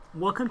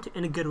Welcome to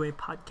In a Good Way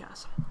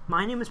podcast.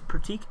 My name is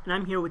Pratik, and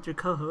I'm here with your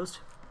co-host,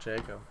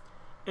 Jacob.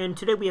 And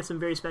today we have some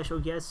very special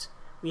guests.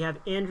 We have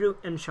Andrew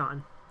and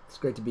Sean. It's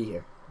great to be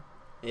here.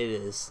 It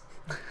is.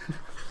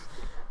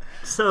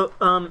 So,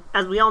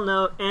 as we all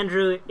know,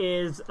 Andrew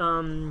is,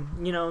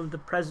 the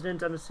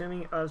president, I'm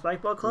assuming, of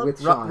Spikeball Club? With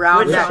Sean.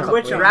 Round Neck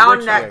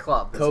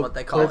Club is what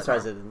they call it.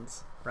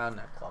 Co-presidents. Round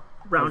Neck Club.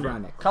 Round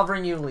Round Neck. Neck.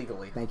 Covering you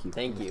legally. Thank you.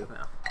 Thank you.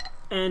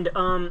 And,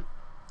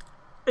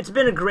 it's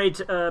been a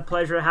great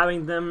pleasure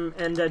having them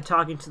and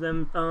talking to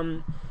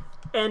them.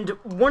 And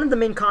one of the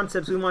main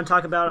concepts we want to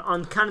talk about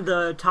on kind of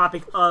the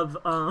topic of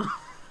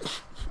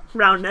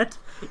RoundNet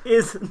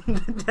is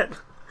the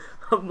death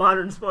of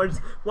modern sports.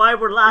 Why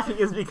we're laughing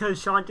is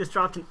because Sean just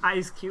dropped an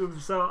ice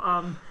cube,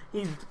 so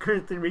he's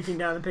currently reaching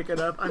down to pick it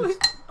up. And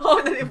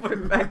then he put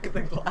it back in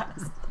the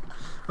glass.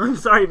 I'm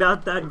sorry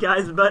about that,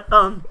 guys, but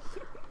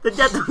the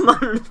death of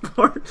modern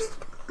sports.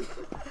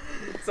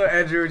 So,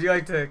 Andrew, would you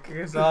like to kick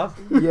us off?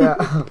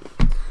 Yeah.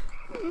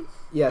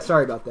 Yeah,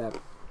 sorry about that.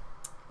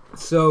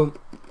 So,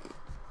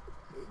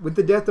 with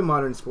the death of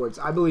modern sports,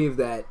 I believe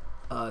that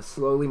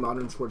slowly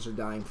modern sports are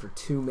dying for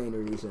two main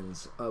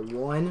reasons.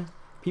 One,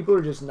 people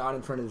are just not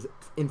in front of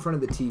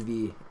the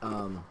TV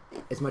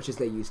as much as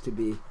they used to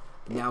be.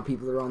 Now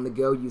people are on the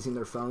go using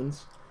their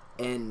phones,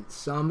 and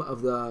some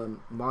of the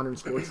modern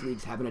sports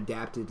leagues haven't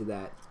adapted to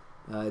that.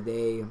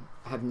 They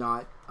have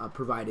not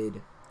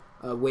provided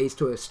ways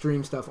to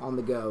stream stuff on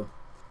the go.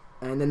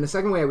 And then the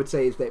second way I would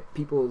say is that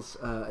people's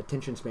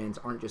attention spans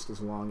aren't just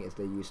as long as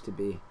they used to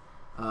be.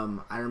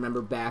 I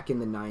remember back in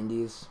the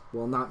 90s,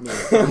 well, not me.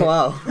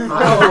 Wow.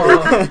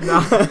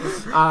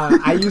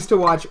 I used to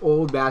watch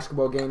old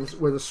basketball games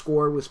where the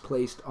score was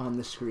placed on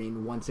the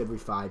screen once every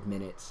 5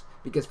 minutes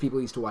because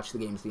people used to watch the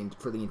games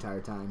for the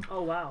entire time.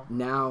 Oh, wow.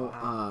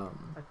 Now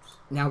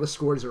the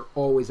scores are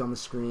always on the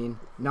screen.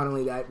 Not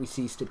only that, we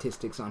see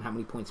statistics on how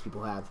many points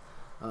people have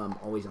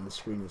always on the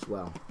screen as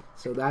well.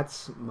 So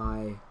that's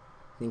my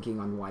thinking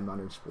on why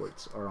modern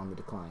sports are on the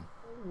decline.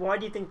 Why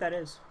do you think that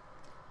is?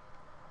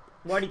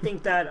 Why do you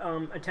think that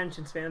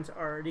attention spans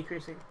are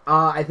decreasing?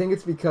 I think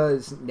it's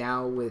because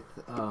now with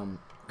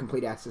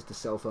complete access to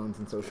cell phones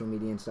and social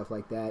media and stuff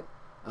like that,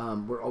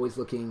 we're always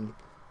looking.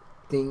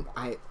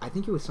 I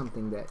think it was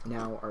something that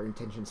now our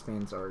attention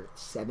spans are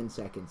 7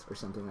 seconds or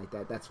something like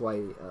that. That's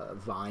why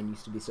Vine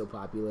used to be so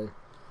popular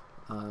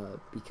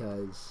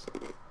because.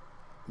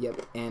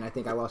 Yep, and I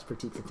think I lost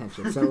Pratik's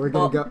attention, so we're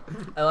going to go.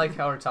 I like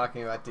how we're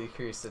talking about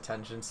decreased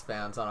attention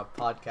spans on a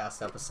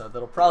podcast episode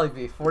that'll probably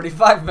be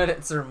 45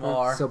 minutes or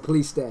more. So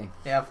please stay.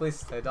 Yeah, please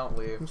stay. Don't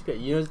leave. It's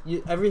good.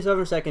 Every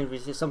 7 seconds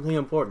is just something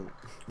important.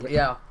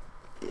 Yeah.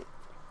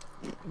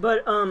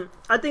 But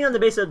I think on the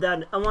basis of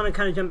that, I want to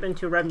kind of jump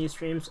into revenue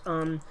streams,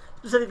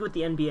 specifically with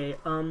the NBA.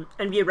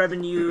 NBA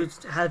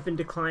revenues have been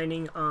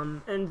declining,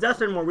 and that's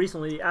been more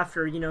recently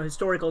after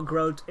historical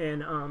growth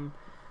in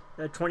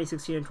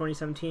 2016 and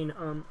 2017,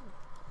 and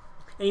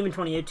even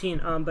 2018.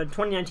 But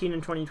 2019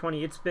 and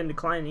 2020, it's been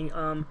declining.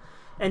 And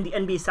the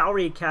NBA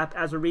salary cap,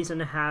 as a reason,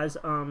 has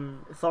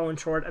fallen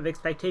short of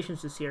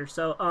expectations this year.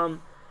 So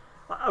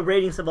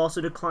ratings have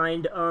also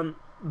declined.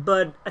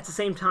 But at the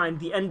same time,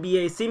 the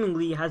NBA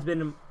seemingly has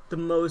been the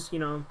most,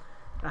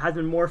 has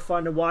been more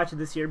fun to watch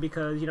this year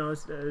because,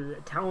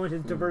 talent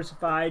is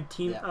diversified,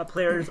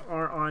 players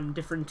are on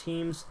different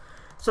teams.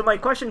 So my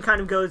question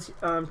kind of goes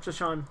to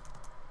Sean.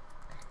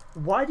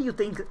 Why do you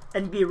think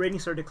NBA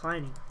ratings are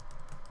declining?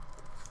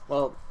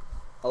 Well,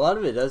 a lot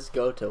of it does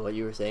go to what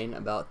you were saying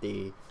about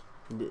the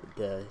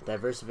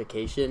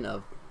diversification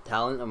of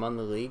talent among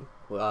the league.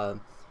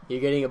 You're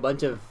getting a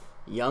bunch of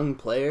young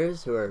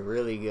players who are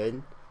really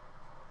good.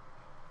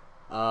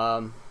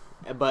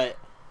 But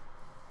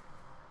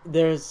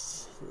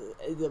there's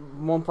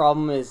one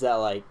problem is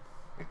that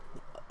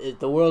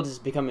the world is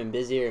becoming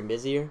busier and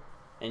busier,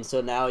 and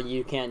so now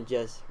you can't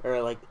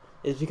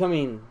it's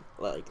becoming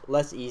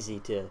less easy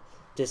to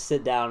just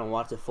sit down and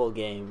watch a full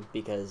game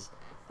because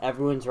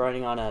everyone's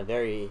running on a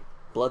very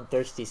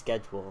bloodthirsty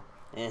schedule,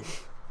 and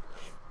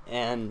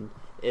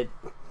it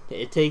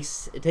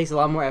takes a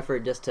lot more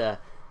effort just to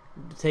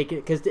take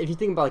it, because if you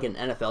think about an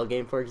NFL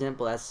game, for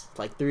example, that's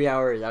 3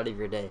 hours out of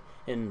your day,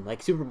 and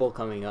Super Bowl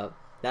coming up,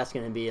 that's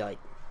going to be 4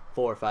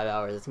 or 5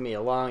 hours. It's going to be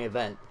a long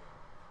event.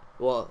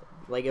 Well,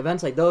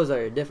 events like those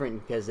are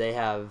different because they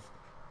have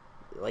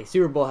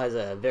Super Bowl has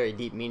a very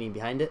deep meaning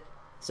behind it.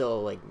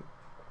 So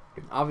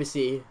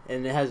obviously,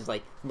 and it has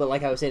but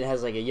like I was saying, it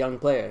has a young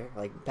player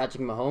like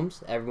Patrick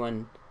Mahomes.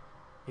 Everyone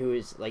who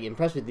is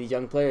impressed with these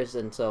young players,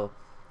 and so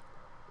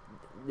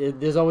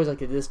there's always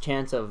this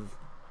chance of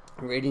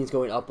ratings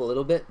going up a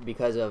little bit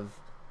because of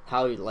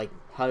how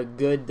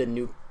good the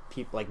new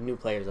people new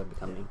players are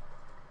becoming.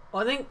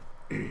 Well, I think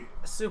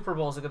Super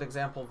Bowl is a good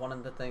example of one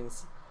of the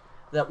things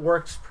that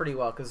works pretty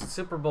well because the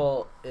Super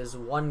Bowl is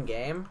one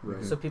game,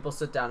 right. So people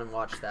sit down and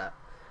watch that.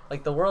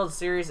 The World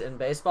Series in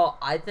baseball,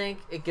 I think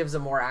it gives a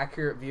more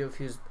accurate view of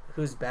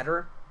who's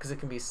better because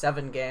it can be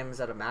 7 games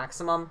at a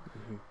maximum,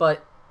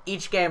 but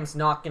each game's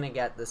not going to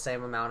get the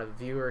same amount of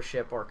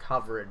viewership or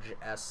coverage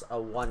as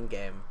a one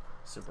game.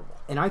 Super Bowl.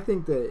 And I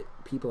think that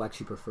people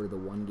actually prefer the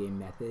one game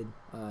method.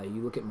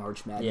 You look at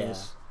March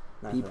Madness.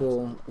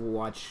 People will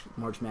watch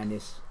March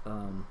Madness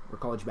or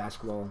college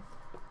basketball,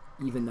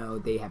 even though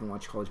they haven't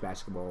watched college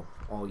basketball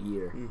all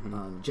year,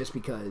 just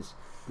because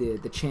the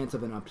chance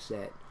of an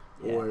upset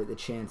or the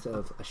chance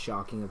of a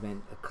shocking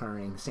event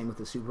occurring. Same with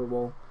the Super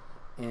Bowl,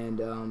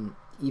 and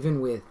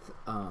even with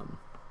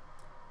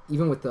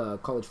the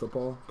college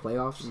football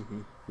playoffs,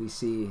 we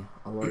see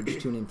a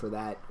large tune-in for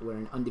that, where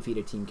an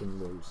undefeated team can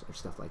lose or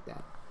stuff like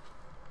that.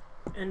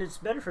 And it's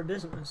better for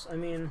business. I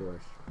mean, Of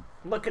course.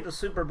 look at the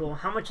Super Bowl.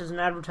 How much does an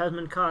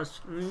advertisement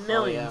cost?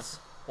 Millions.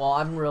 Well,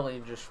 I'm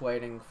really just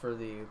waiting for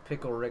the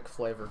Pickle Rick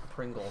flavored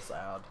Pringles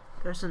ad.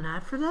 There's an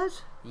ad for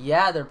that?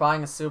 Yeah, they're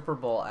buying a Super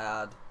Bowl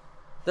ad.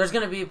 There's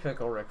gonna be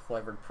Pickle Rick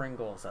flavored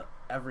Pringles at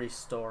every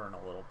store in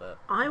a little bit.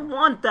 I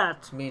want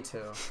that. Me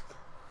too.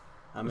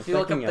 I'm If you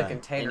look up expecting the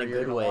container, in a you're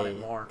good gonna want way it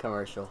more.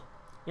 commercial.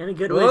 In a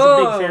good way, he's a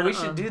big fan. We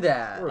should do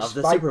that. Or a Of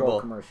the Spike Super Ball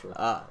Bowl. commercial.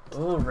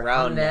 Ooh, Round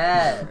round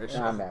net.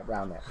 net.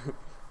 Round that.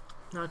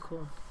 Not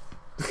cool.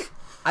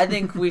 I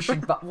think we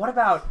should. What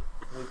about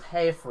we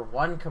pay for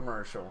one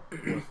commercial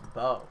with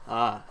both?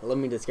 Let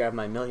me just grab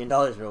my $1 million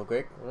real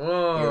quick.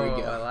 Whoa, Here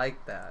we go. I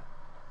like that.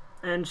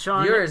 And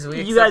Sean, Viewers,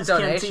 we you guys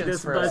accept can't see donations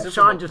this, for a but Super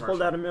Sean Bowl just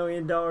pulled out $1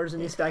 million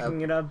and he's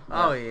stacking it up.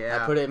 Oh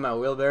yeah. I put it in my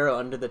wheelbarrow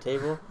under the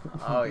table.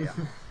 Oh yeah.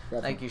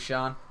 Thank you,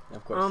 Sean.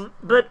 Of course.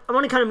 But I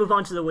want to kind of move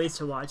on to the ways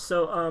to watch.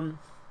 So,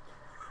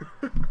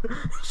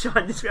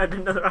 Sean described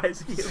another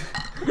ice cube.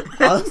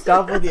 I'll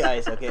stop with the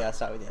ice. Okay, I'll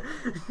stop with the ice.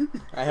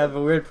 I have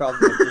a weird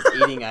problem with just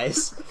eating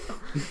ice.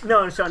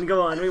 No, Sean,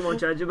 go on. We won't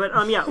judge you. But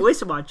yeah, ways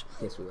to watch.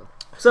 Yes, we will.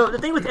 So the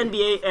thing with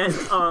NBA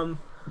and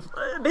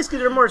basically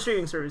there are more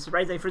streaming services,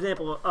 right? Like for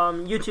example,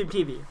 YouTube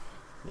TV.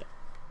 Yeah.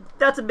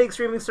 That's a big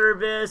streaming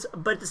service,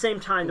 but at the same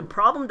time, the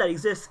problem that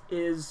exists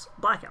is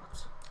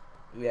blackouts.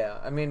 Yeah,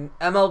 I mean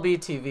MLB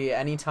TV.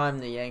 Anytime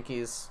the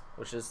Yankees,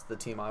 which is the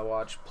team I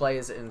watch,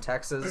 plays in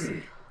Texas,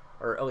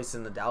 or at least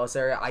in the Dallas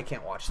area, I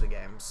can't watch the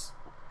games.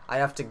 I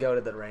have to go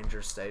to the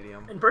Rangers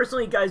Stadium. And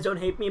personally, guys don't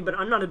hate me, but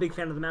I'm not a big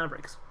fan of the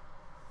Mavericks.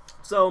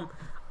 So,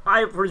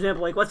 for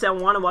example, like let's say I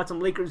want to watch some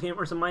Lakers game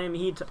or some Miami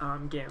Heat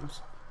games.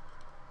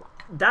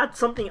 That's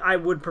something I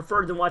would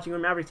prefer than watching a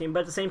Mavericks game, but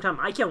at the same time,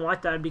 I can't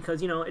watch that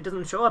because it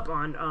doesn't show up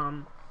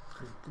on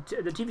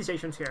the TV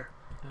stations here.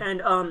 And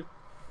you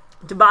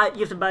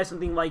have to buy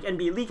something like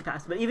NBA League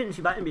Pass. But even if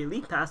you buy NBA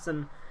League Pass,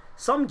 then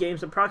some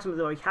games,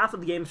 approximately like half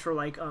of the games for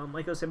like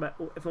I said,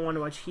 if I want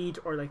to watch Heat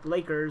or like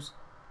Lakers,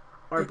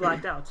 are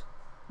blacked out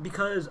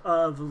because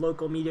of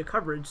local media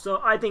coverage. So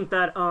I think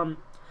that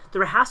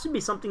there has to be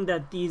something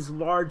that these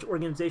large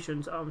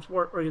organizations,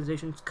 sport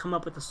organizations, come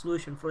up with a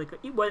solution for, like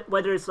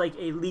whether it's like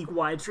a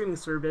league-wide streaming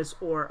service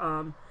or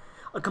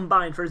a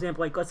combined. For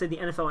example, like let's say the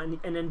NFL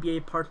and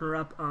NBA partner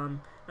up and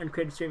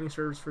create a streaming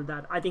service for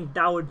that. I think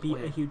that would be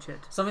a huge hit.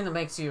 Something that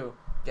makes you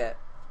get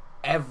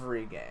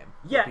every game.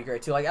 Yeah. Would be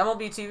great too. Like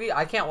MLB TV,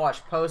 I can't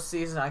watch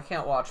postseason. I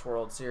can't watch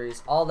World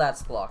Series. All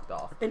that's blocked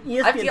off. And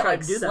I have to ESPN get tried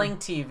like to do that. Sling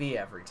TV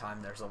every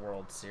time there's a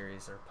World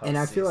Series or postseason. And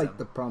I feel like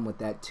the problem with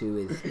that too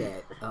is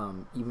that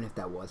even if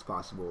that was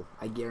possible,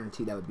 I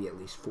guarantee that would be at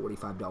least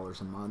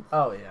 $45 a month.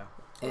 Oh yeah.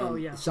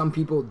 And some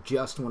people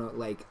just want to,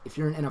 like, if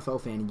you're an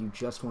NFL fan and you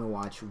just want to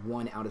watch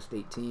one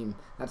out-of-state team,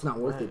 that's not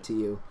worth it to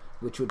you,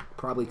 which would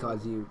probably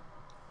cause you.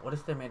 What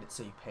if they made it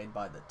so you paid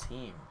by the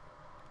team?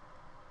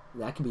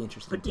 That could be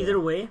interesting. But too. either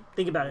way,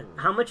 think about it.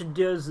 How much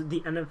does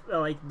the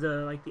NFL,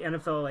 the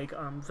NFL, like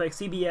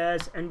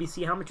CBS,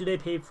 NBC, how much do they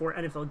pay for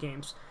NFL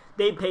games?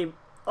 They pay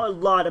a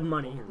lot of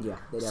money. Yeah,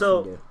 they definitely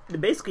So do.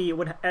 basically,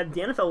 what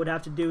the NFL would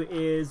have to do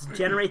is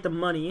generate the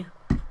money,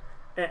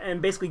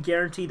 and basically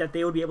guarantee that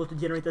they would be able to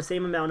generate the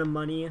same amount of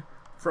money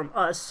from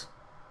us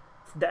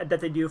that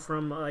they do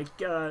from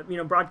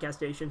broadcast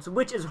stations,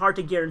 which is hard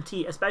to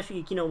guarantee,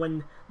 especially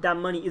when that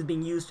money is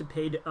being used to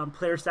pay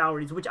player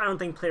salaries, which I don't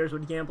think players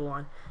would gamble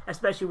on,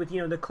 especially with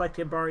the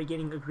collective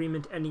bargaining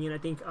agreement ending in I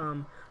think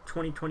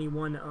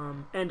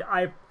 2021. And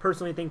I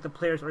personally think the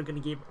players are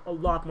going to give a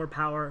lot more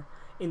power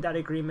in that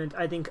agreement.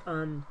 I think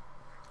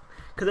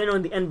because I know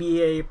in the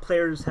NBA,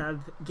 players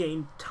have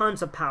gained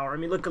tons of power. I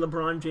mean, look at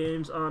LeBron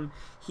James.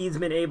 He's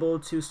been able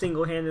to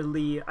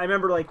single-handedly. I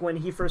remember, like, when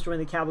he first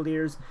joined the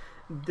Cavaliers,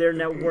 their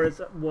net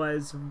worth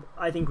was,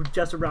 I think,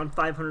 just around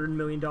 $500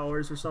 million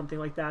or something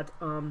like that.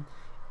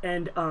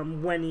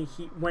 And when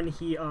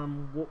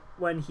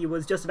he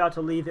was just about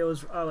to leave, it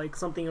was like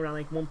something around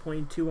like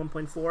 1.2,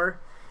 1.4,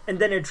 and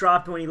then it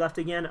dropped when he left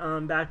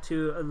again, back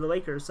to the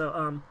Lakers.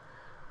 So,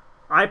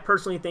 I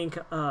personally think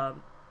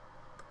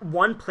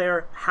one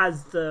player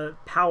has the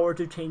power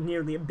to change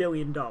nearly $1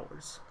 billion. Well,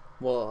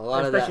 a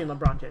lot especially of that, in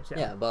LeBron James.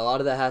 yeah, but a lot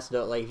of that has to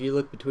do, like, if you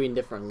look between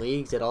different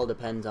leagues, it all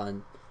depends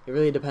on. It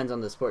really depends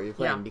on the sport you're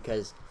playing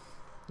because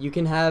you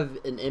can have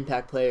an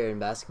impact player in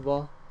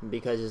basketball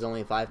because there's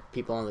only 5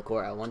 people on the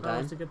court at one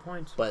time. That's a good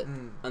point. But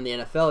on the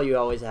NFL, you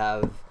always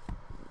have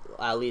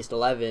at least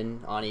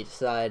 11 on each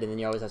side, and then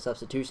you always have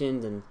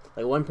substitutions. And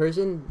like one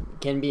person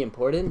can be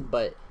important,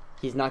 but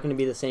he's not going to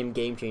be the same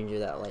game changer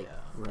that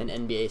an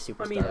NBA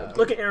superstar. I mean,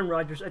 look at Aaron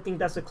Rodgers. I think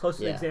that's the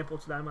closest Yeah. example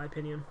to that, in my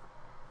opinion.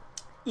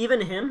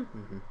 Even him,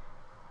 Mm-hmm.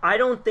 I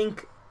don't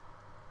think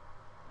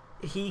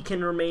he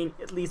can remain,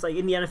 at least like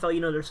in the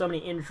NFL, there's so many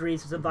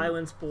injuries. It's a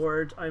violent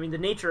sport. I mean, the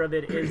nature of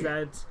it is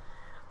that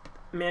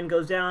man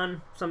goes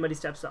down, somebody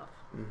steps up.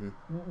 Mm-hmm.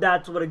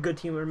 That's what a good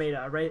team are made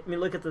of, right? I mean,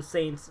 look at the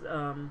Saints.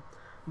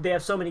 They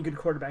have so many good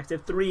quarterbacks. They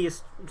have 3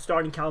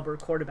 starting caliber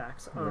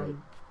quarterbacks. Right.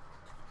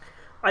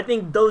 I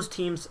think those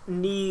teams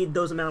need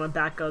those amount of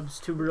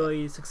backups to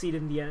really succeed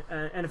in the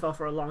NFL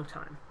for a long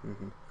time.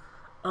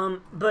 Mm-hmm.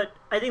 But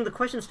I think the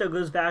question still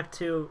goes back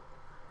to: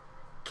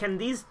 can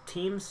these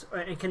teams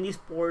and can these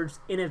boards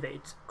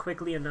innovate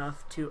quickly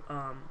enough to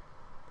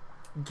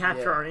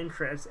capture Yeah. our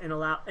interest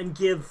and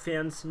give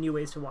fans new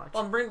ways to watch?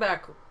 Well, and bring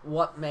back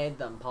what made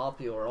them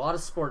popular. A lot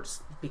of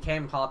sports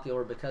became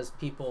popular because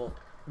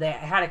they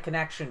had a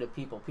connection to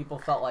people. People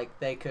felt like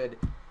they could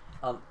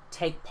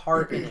take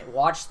part in it,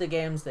 watch the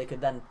games. They could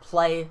then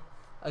play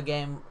a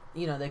game.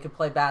 They could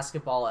play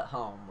basketball at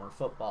home or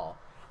football,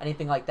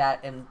 anything like that,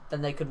 and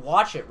then they could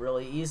watch it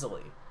really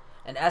easily.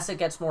 And as it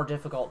gets more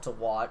difficult to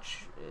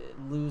watch, it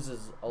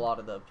loses a lot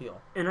of the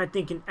appeal. And I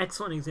think an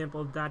excellent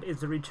example of that is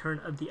the return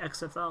of the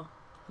XFL.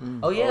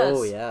 Oh yes,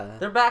 Oh yeah.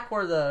 they're back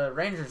where the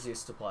Rangers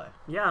used to play.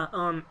 Yeah,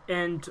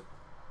 and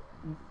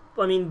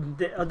I mean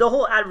the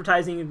whole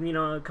advertising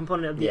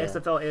component of the Yeah.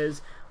 XFL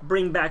is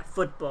bring back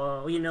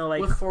football.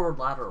 Like With forward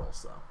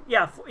laterals,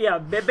 though. yeah,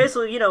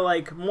 basically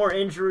like more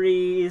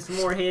injuries,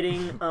 more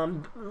hitting.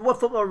 What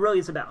football really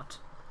is about.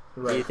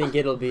 Do you think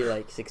it'll be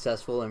like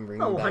successful in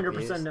bringing Oh, back 100%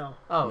 views? no.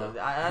 Oh,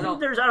 No. I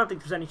don't. I don't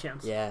think there's any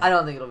chance. Yeah. I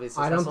don't think it'll be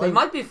successful. I don't It think-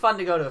 might be fun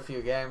to go to a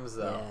few games,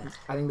 though. Yeah.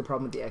 I think the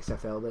problem with the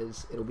XFL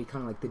is it'll be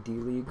kind of like the D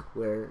League,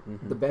 where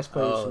Mhm. the best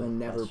players Oh, will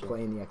never that's true.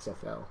 play in the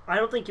XFL. I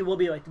don't think it will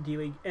be like the D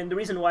League, and the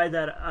reason why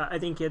that I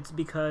think it's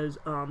because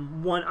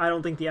one, I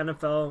don't think the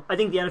NFL. I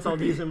think the NFL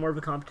views it more of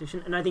a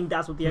competition, and I think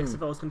that's what the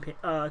XFL is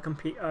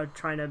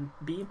trying to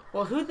be.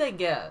 Well, who'd they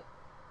get?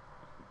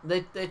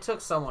 They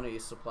took someone who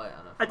used to play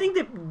on it. I think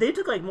they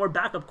took like more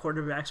backup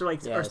quarterbacks or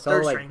Yeah, or it's all,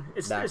 third like, string.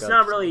 It's backups.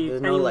 not really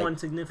There's no, anyone like-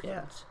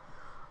 significant.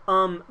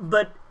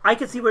 But I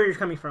can see where you're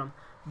coming from.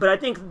 But I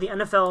think the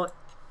NFL,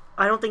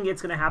 I don't think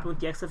it's going to happen with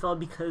the XFL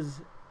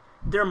because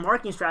their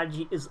marketing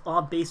strategy is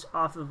all based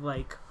off of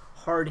like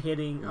hard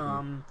hitting,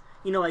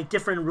 Mm-hmm. like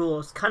different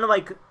rules, kind of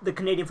like the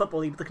Canadian Football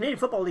League. But the Canadian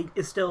Football League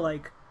is still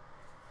like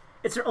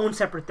it's their own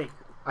separate thing.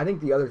 I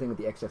think the other thing with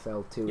the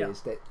XFL too Yeah.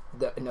 is that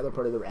another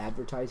part of their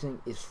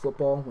advertising is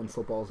football when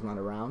football's not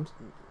around.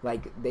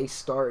 Like they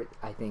start,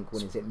 I think,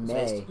 when is it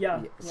May?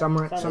 Yeah.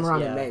 somewhere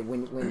around Yeah. in May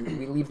when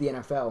we leave the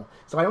NFL.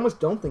 So I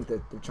almost don't think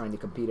that they're trying to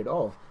compete at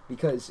all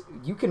because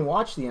you can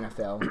watch the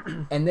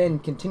NFL and then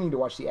continue to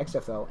watch the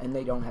XFL and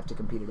they don't have to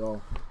compete at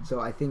all. So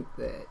I think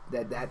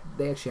that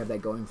they actually have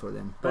that going for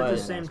them. But at But-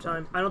 the same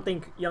time, I don't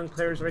think young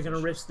players are going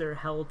to risk their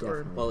health or.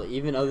 Definitely. Well,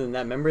 even other than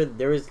that, remember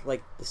there was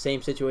like the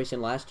same situation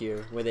last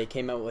year where they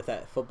came out with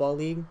that football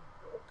league.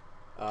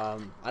 I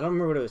don't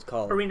remember what it was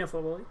called. Arena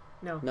Football League.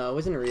 No. No, it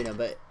wasn't arena,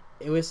 but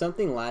it was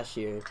something last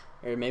year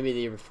or maybe the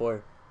year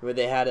before where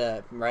they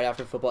had right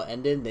after football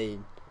ended they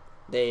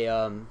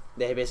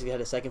basically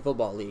had a second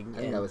football league. I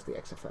think and that was the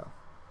XFL.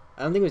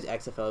 I don't think it was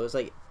XFL. It was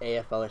like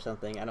AFL or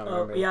something. I don't Oh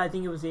remember. yeah, I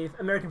think it was the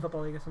American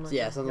Football League or something.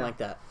 Yeah, like that. something like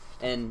that.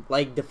 And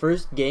like the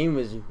first game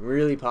was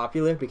really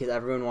popular because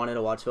everyone wanted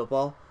to watch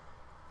football,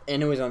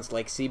 and it was on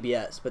like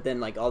CBS. But then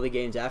like all the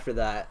games after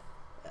that,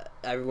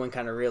 everyone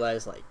kind of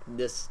realized like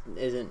this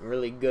isn't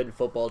really good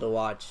football to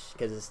watch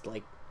because it's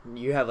like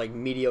you have like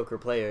mediocre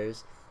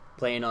players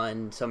playing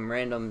on some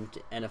random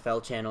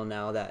NFL channel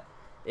now that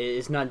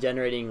it's not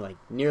generating like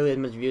nearly as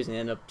much views and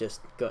end up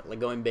just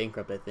going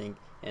bankrupt. I think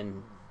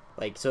and.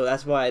 Like so,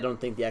 that's why I don't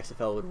think the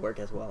XFL would work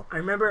as well. I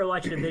remember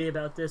watching a video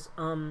about this.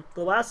 The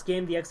last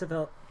game the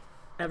XFL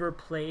ever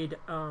played,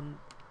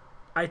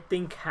 I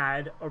think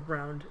had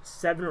around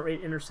 7 or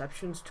 8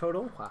 interceptions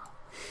total. Wow.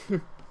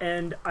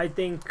 And I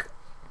think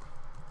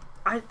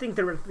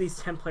there were at least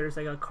 10 players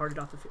that got carted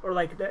off the field, or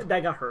like that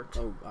got hurt.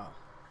 Oh wow!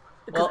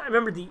 Because Well, I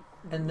remember the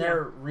And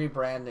they're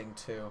rebranding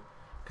too,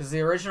 because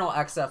the original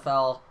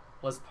XFL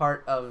was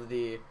part of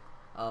the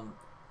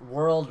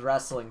World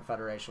Wrestling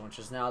Federation, which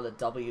is now the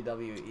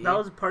WWE. that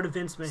was part of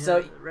Vince McMahon,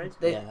 So, right?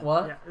 They Yeah.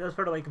 what? Yeah, that was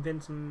part of like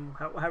Vince.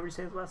 However you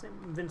say his last name,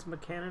 Vince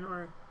McCannon,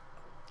 or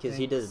Because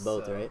he does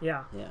both, so. right?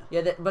 yeah. Yeah.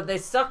 Yeah, but they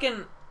stuck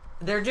in.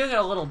 They're doing it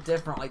a little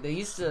different. Like they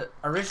used to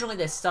originally,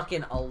 they stuck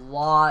in a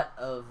lot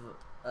of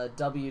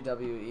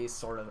WWE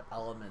sort of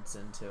elements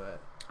into it,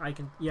 I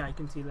can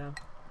see that.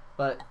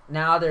 but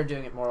now they're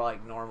doing it more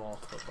like normal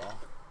football.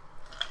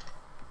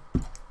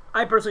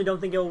 I personally don't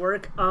think it'll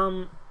work.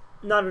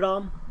 Not at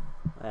all.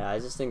 I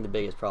just think the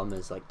biggest problem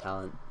is like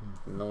talent.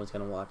 No one's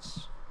gonna watch.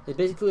 It's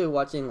basically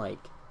watching like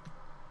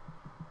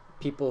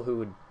people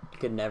who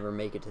could never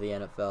make it to the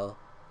NFL.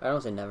 I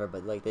don't say never,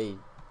 but like they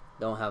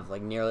don't have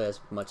like nearly as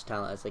much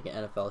talent as like an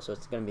NFL, so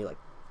it's gonna be like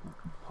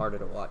harder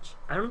to watch.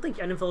 I don't think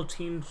NFL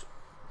teams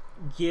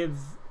give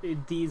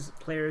these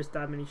players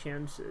that many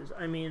chances.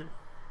 I mean,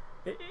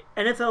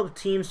 NFL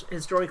teams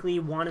historically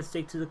want to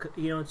stick to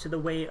the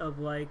way of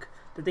like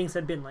the things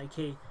have been like,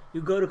 hey,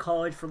 you go to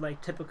college for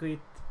like typically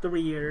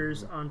 3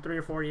 years, 3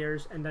 or 4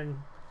 years, and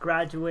then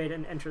graduate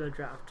and enter the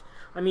draft.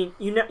 I mean,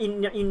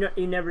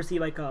 you never see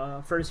like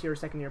a first year or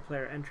second year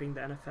player entering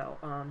the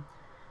NFL.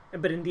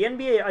 But in the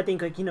NBA, I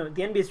think like the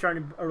NBA is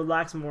starting to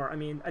relax more. I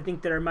mean, I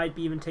think there might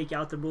be even take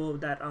out the rule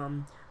that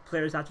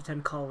players have to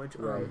attend college.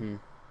 Right.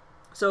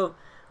 So,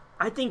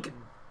 I think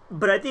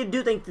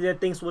do think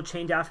that things will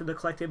change after the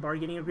collective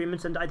bargaining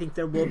agreements, and I think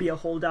there will be a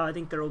holdout. I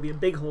think there will be a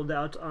big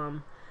holdout.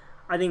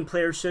 I think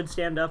players should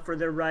stand up for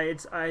their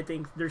rights. I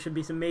think there should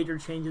be some major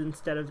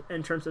changes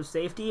in terms of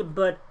safety.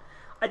 But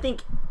I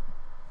think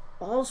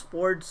all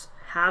sports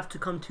have to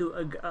come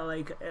to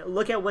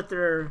look at what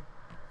their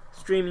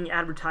streaming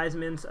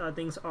advertisements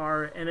things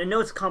are, and I know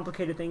it's a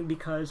complicated thing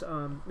because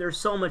there's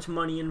so much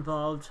money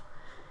involved,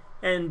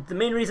 and the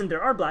main reason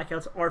there are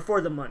blackouts are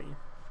for the money.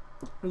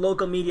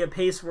 Local media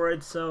pays for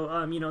it,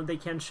 so they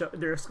can show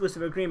their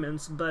exclusive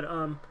agreements, but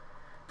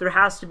there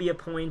has to be a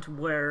point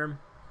where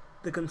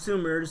the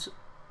consumers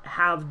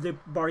have the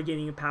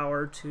bargaining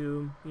power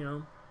to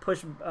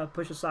push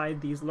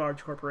aside these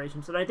large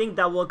corporations, and I think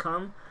that will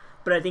come,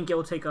 but I think it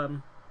will take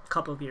a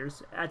couple of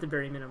years at the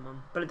very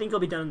minimum. But I think it'll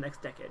be done in the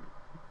next decade.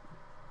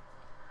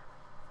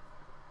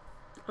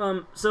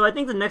 So I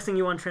think the next thing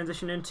you want to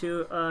transition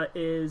into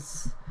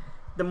is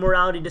the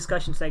morality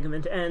discussion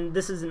segment, and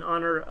this is in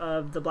honor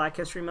of the Black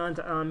History Month,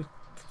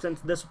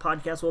 since this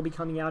podcast will be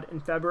coming out in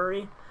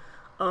February.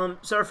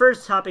 So our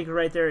first topic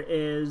right there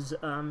is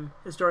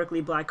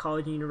historically black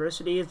college and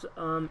universities,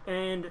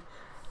 and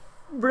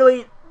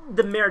really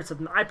the merits of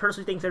them. I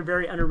personally think they're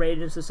very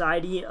underrated in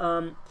society,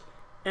 and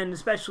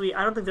especially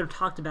I don't think they're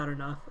talked about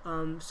enough.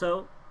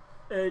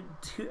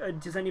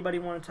 Does anybody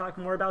want to talk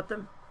more about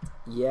them?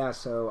 Yeah,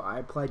 so I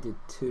applied to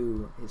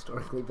 2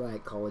 historically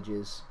black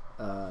colleges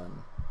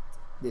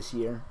this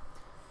year,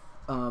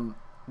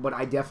 but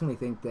I definitely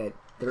think that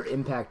their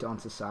impact on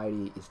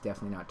society is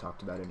definitely not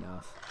talked about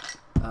enough.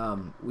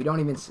 We don't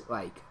even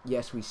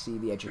yes, we see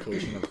the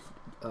education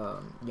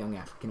of young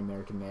African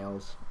American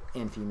males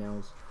and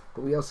females,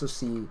 but we also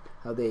see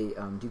how they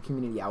do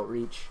community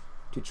outreach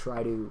to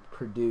try to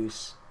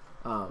produce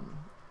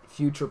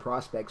future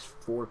prospects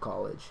for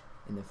college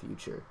in the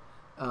future.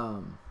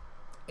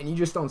 And you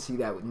just don't see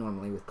that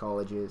normally with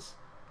colleges.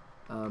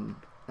 And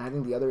I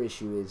think the other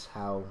issue is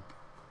how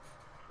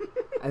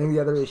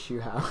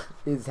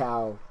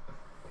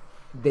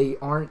they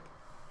aren't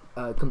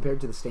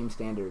compared to the same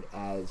standard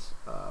as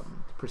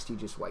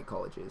prestigious white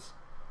colleges.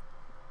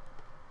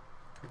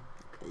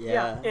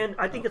 Yeah, and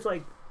I think it's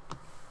like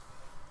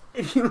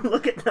if you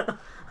look at the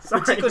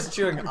Tico's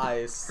chewing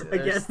ice.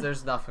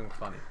 There's nothing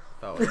funny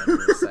about what Andrew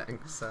was saying.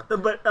 So.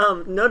 But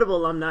notable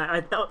alumni,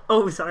 I thought.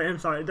 Oh, I'm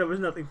sorry. There was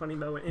nothing funny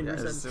about what Andrew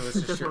said. It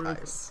was just your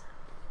ice.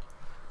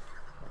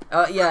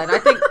 Yeah, and I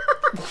think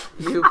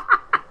you.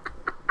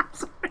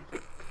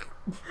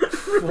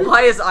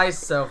 Why is ice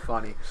so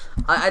funny?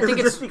 I think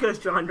it's just because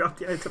John dropped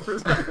the ice the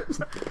first time.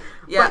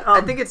 Yeah, but,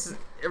 I think it's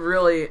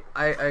really.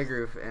 I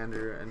agree with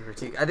Andrew and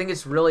Ratik. I think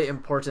it's really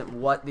important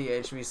what the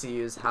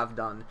HBCUs have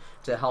done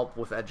to help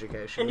with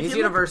education. These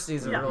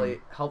universities have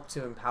really helped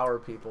to empower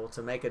people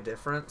to make a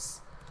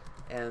difference,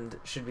 and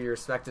should be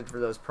respected for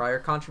those prior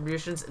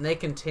contributions. And they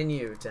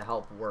continue to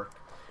help work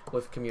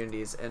with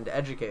communities and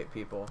educate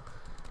people.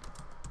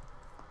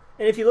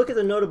 And if you look at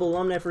the notable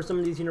alumni for some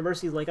of these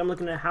universities, like I'm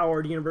looking at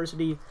Howard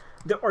University,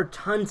 there are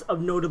tons of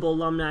notable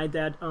alumni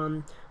that,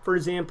 for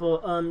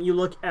example, you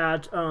look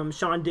at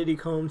Sean Diddy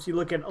Combs, you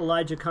look at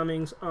Elijah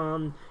Cummings,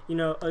 a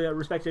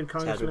respected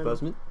congressman. Chadwick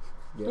Boseman.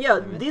 Yeah,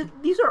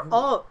 these are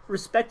all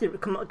respected.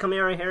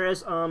 Kamala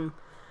Harris.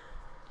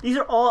 These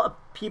are all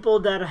people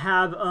that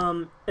have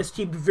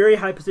achieved very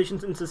high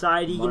positions in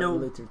society.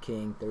 Martin Luther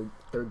King,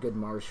 Thurgood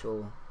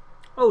Marshall.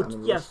 Oh,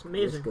 yes,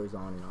 amazing. List goes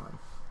on and on.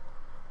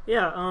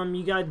 Yeah,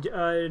 you got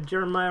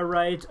Jeremiah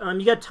Wright.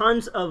 You got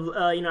tons of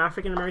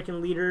African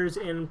American leaders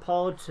in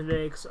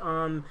politics.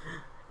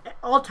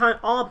 All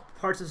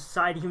parts of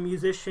society,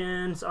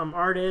 musicians,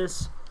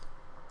 artists.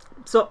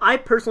 So I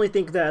personally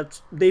think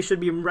that they should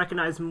be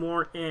recognized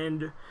more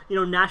in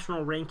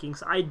national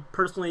rankings. I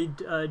personally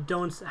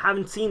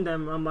haven't seen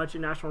them much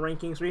in national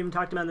rankings or even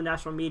talked about in the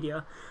national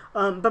media.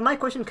 But my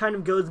question kind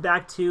of goes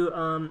back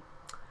to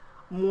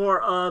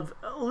more of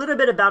a little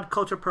bit about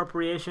cultural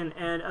appropriation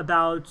and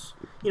about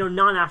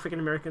non-African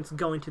Americans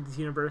going to these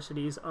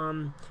universities.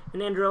 And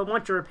Andrew, I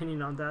want your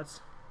opinion on that.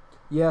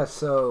 Yeah,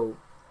 so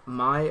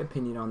my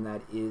opinion on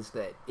that is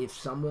that if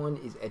someone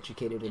is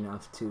educated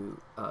enough to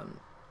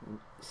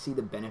see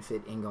the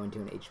benefit in going to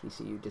an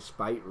HBCU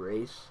despite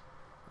race,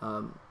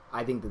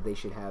 I think that they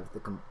should have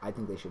I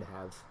think they should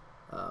have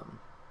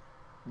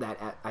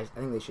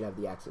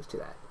the access to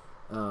that.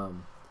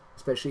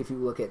 Especially if you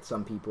look at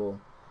some people.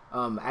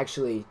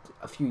 Actually,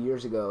 a few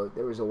years ago,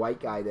 there was a white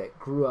guy that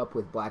grew up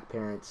with black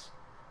parents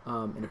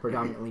in a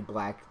predominantly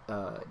black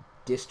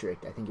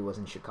district. I think it was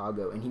in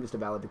Chicago, and he was the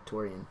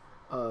valedictorian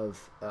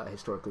of a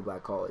historically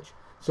black college.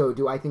 So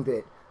do I think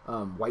that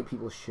white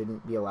people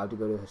shouldn't be allowed to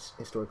go to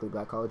historically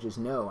black colleges.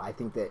 No, I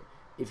think that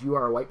if you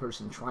are a white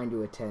person trying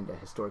to attend a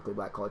historically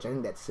black college, I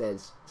think that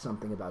says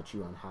something about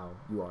you on how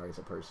you are as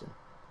a person.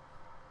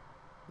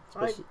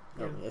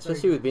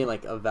 Especially with being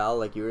like a Val,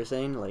 like you were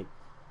saying, like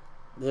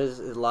there's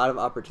a lot of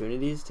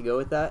opportunities to go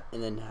with that,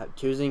 and then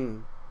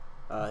choosing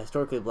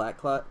historically black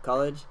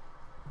college,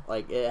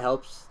 like it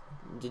helps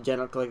the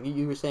general. Like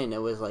you were saying,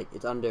 it was like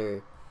it's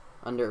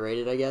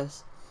underrated, I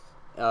guess,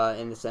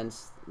 in the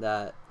sense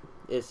that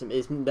it's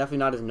definitely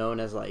not as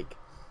known as like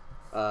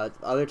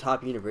other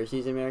top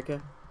universities in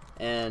America,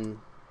 and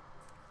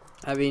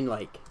having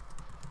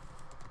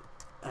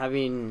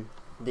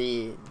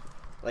the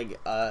like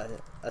a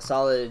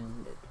solid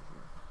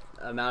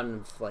amount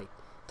of like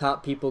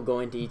top people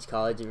going to each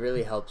college, it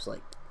really helps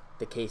like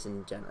the case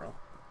in general.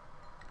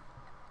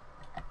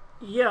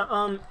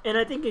 Yeah, and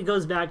I think it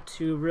goes back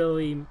to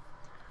really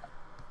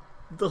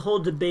the whole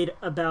debate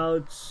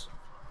about.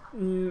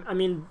 I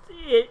mean,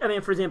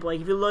 for example, like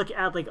if you look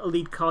at like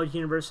elite college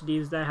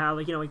universities that have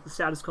like like the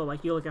status quo,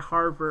 like you look at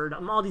Harvard,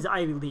 all these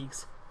Ivy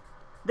Leagues,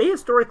 they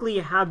historically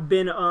have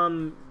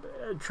been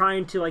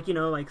trying to like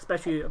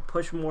especially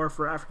push more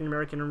for African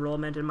American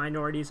enrollment and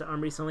minorities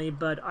recently.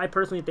 But I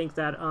personally think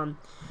that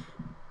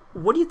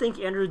what do you think,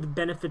 Andrew, the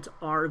benefits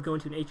are of going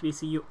to an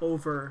HBCU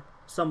over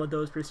some of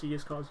those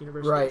prestigious college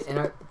universities? Right,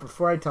 and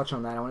before I touch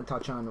on that, I want to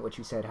touch on what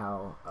you said,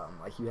 how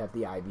like you have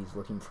the Ivies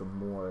looking for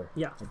more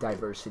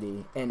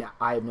diversity, and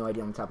I have no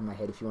idea on the top of my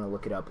head if you want to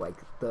look it up, like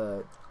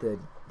the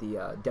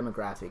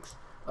demographics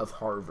of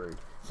Harvard,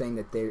 saying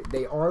that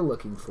they are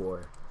looking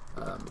for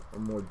a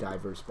more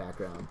diverse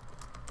background.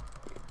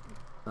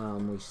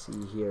 We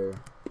see here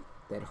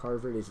that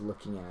Harvard is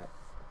looking at.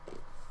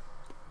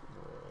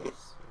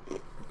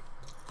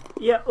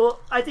 Yeah, well,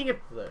 I think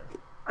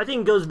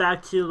it goes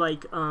back to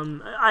like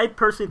I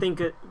personally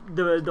think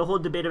the whole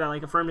debate about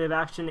like affirmative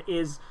action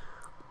is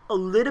a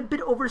little bit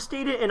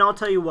overstated, and I'll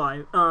tell you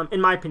why. In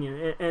my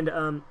opinion, and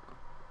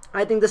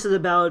I think this is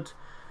about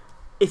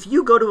if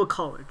you go to a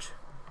college,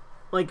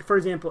 like for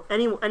example,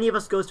 any of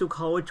us goes to a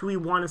college, we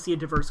want to see a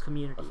diverse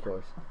community. Of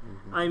course.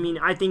 Mm-hmm. I mean,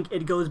 I think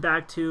it goes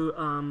back to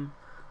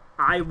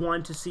I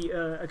want to see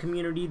a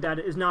community that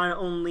is not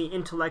only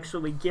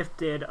intellectually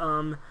gifted,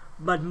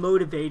 but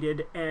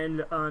motivated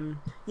and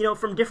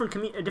from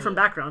different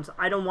backgrounds.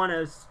 I don't want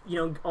to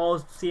all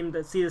see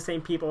the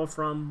same people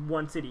from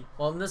one city.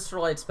 Well, and this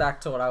relates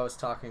back to what I was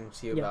talking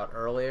to you about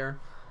earlier.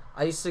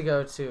 I used to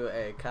go to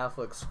a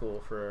Catholic school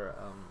for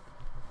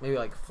maybe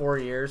like 4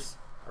 years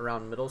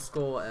around middle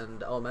school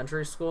and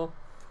elementary school,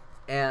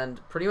 and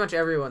pretty much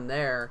everyone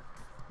there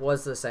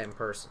was the same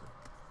person.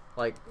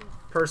 Like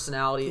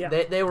personality,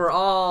 they were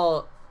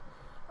all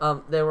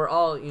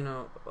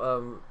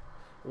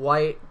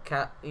white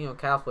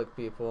Catholic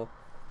people,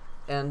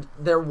 and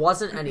there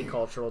wasn't any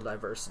cultural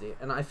diversity.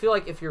 And I feel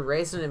like if you're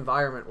raised in an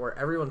environment where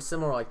everyone's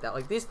similar like that,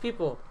 like these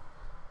people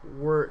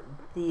were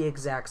the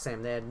exact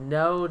same. They had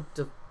no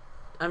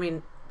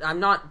I'm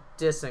not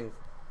dissing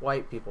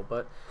white people,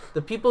 but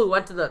the people who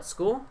went to that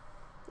school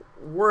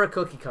were a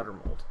cookie cutter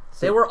mold.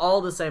 They were all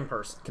the same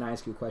person. Can I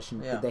ask you a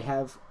question? Yeah.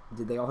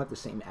 Did they all have the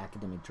same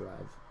academic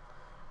drive?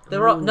 They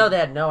were no, they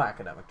had no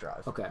academic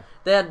drive. Okay.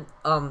 They had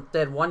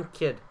one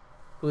kid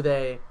who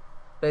they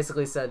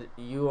basically said,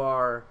 "You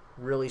are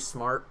really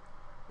smart,"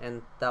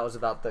 and that was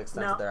about the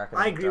extent of their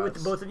academic I agree drives.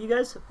 with both of you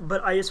guys,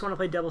 but I just want to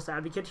play devil's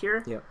advocate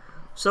here. Yeah.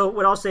 So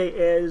what I'll say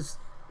is,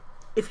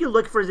 if you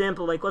look, for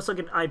example, like let's look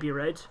at IB,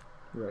 right?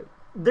 Right.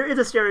 There is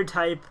a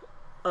stereotype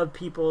of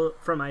people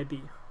from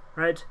IB,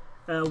 right?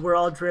 We're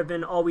all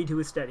driven, all we do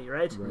is study,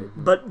 right?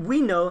 But we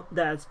know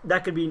that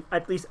could be,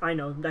 at least I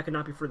know, that could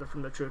not be further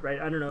from the truth,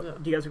 right? I don't know. Yeah.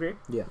 Do you guys agree?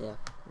 Yeah. Yeah.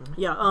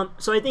 Yeah,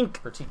 so I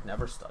think... Pratik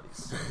never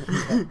studies.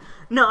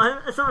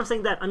 No, it's not I'm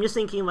saying that. I'm just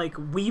thinking, like,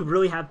 we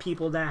really have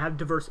people that have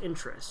diverse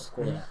interests. Of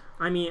course. Yeah.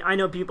 I mean, I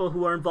know people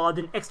who are involved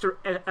in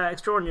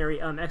extraordinary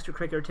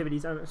extracurricular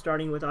activities,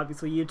 starting with,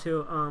 obviously, you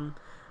two.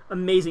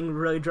 Amazing,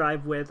 really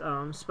drive with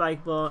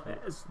Spikeball.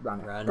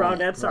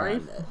 Brownette, sorry.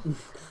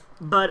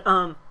 But,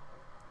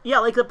 yeah,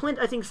 like the point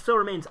I think still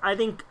remains. I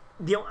think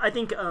it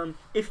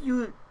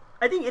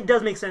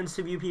does make sense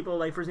to view people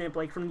like, for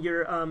example, like from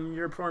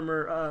your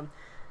former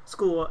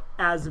school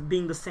as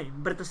being the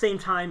same, but at the same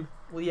time,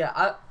 Well,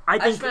 yeah, I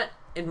think meant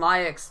in my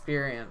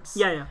experience,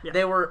 yeah,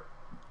 they were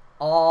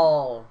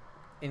all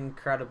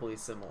incredibly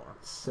similar.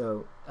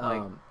 So,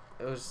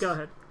 it was. Go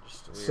ahead.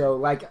 Just weird. So,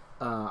 like,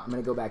 I'm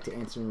going to go back to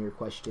answering your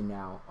question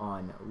now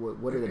on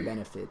what are the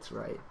benefits,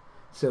 right?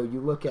 So, you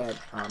look at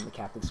the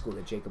Catholic school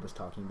that Jacob was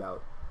talking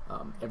about.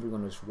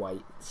 Everyone was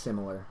white,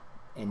 similar,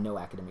 and no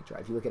academic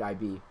drive. You look at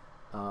IB,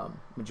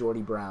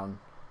 majority brown,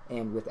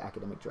 and with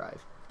academic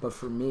drive. But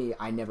for me,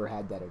 I never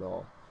had that at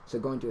all. So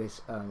going to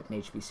an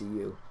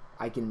HBCU,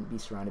 I can be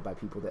surrounded by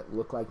people that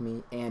look like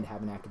me and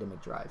have an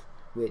academic drive,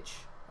 which,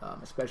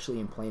 especially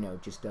in Plano,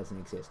 just doesn't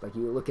exist. Like,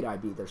 you look at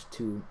IB, there's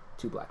two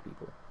black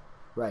people,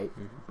 right?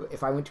 Mm-hmm. But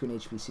if I went to an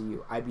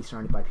HBCU, I'd be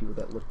surrounded by people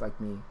that looked like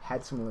me,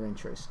 had similar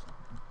interests,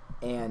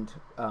 and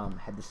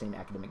had the same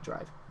academic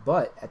drive.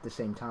 But at the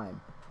same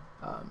time,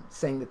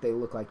 saying that they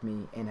look like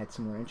me and had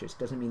similar interests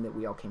doesn't mean that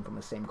we all came from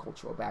the same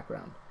cultural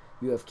background.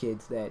 You have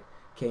kids that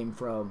came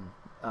from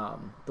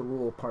the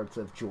rural parts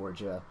of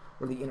Georgia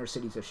or the inner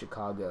cities of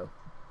Chicago,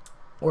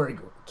 or a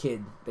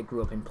kid that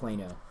grew up in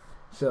Plano.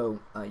 So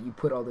you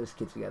put all those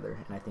kids together,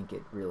 and I think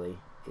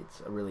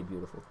it's a really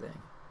beautiful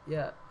thing.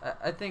 Yeah,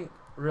 I think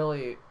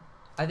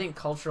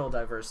cultural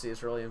diversity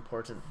is really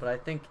important, but I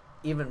think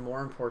even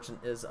more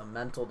important is a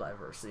mental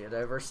diversity, a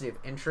diversity of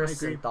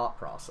interests and thought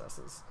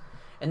processes.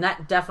 And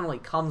that definitely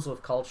comes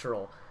with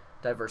cultural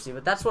diversity,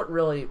 but that's what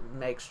really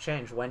makes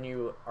change, when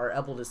you are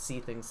able to see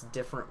things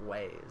different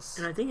ways.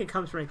 And I think it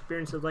comes from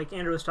experiences like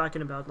Andrew was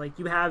talking about. Like,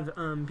 you have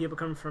people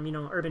coming from,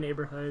 urban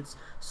neighborhoods,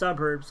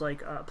 suburbs.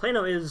 Like,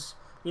 Plano is,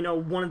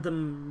 one of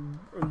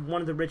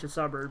the richest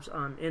suburbs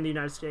in the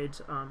United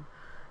States.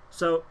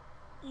 So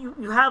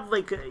you have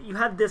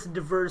this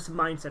diverse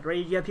mindset,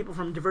 right? You have people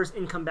from diverse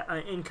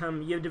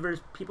income. You have diverse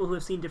people who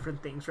have seen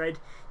different things, right?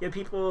 You have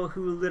people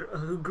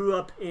who grew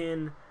up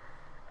in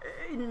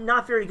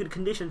not very good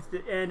conditions,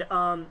 and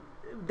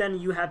then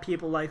you have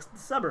people like the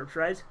suburbs,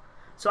 right?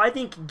 So I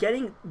think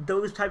getting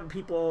those type of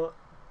people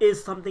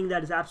is something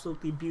that is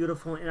absolutely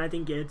beautiful, and I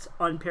think it's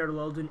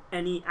unparalleled in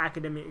any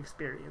academic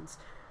experience,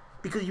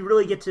 because you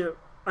really get to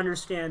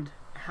understand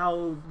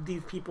how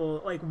these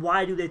people, like,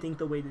 why do they think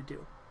the way they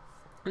do.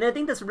 And I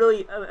think that's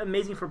really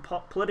amazing for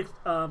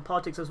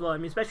politics as well. I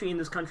mean, especially in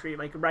this country,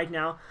 like right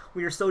now,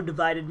 we are so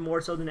divided more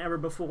so than ever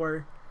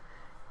before.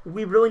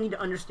 We really need to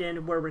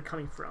understand where we're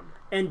coming from.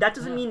 And that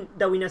doesn't mean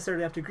that we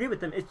necessarily have to agree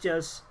with them. It's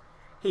just,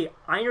 hey,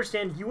 I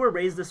understand you were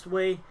raised this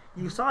way,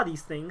 you saw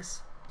these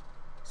things,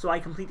 so I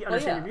completely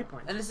understand your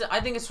viewpoint. And I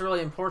think it's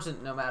really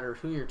important, no matter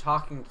who you're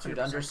talking to 100%.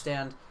 to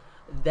understand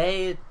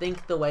they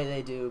think the way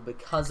they do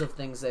because of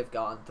things they've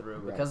gone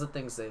through, because of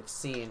things they've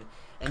seen.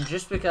 And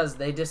just because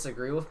they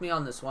disagree with me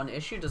on this one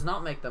issue does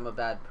not make them a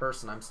bad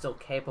person. I'm still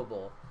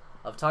capable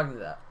of talking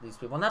to these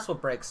people. And that's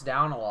what breaks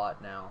down a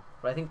lot now.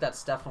 But I think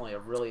that's definitely a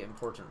really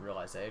important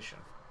realization.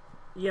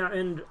 Yeah,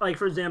 and, like,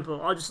 for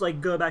example, I'll just,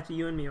 like, go back to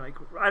you and me. Like,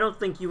 I don't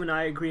think you and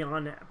I agree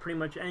on pretty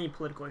much any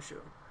political issue.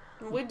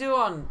 We do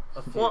on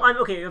a few. Well,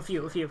 a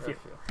few.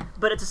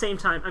 But at the same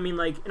time, I mean,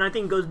 like, and I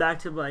think it goes back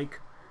to, like,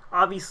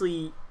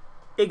 obviously,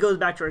 it goes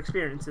back to our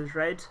experiences,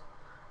 right?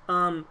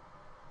 And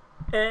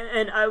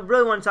I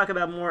really want to talk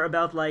about more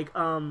about, like,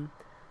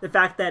 the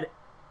fact that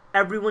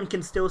everyone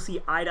can still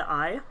see eye to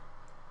eye,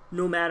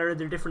 no matter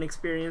their different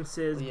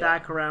experiences,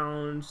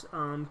 backgrounds,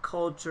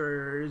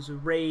 cultures,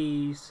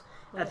 race,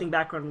 ethnic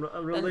background,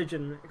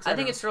 religion, etc. I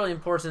think it's really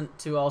important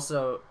to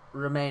also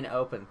remain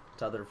open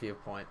to other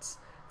viewpoints,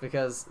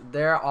 because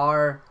there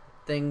are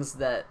things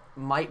that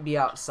might be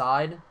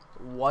outside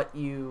what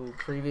you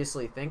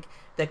previously think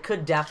that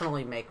could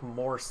definitely make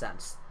more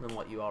sense than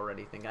what you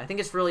already think. I think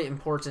it's really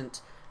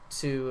important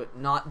to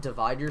not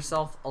divide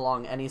yourself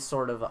along any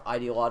sort of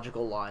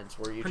ideological lines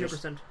where you 100%.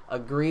 Just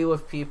agree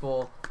with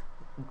people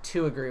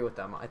to agree with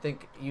them. I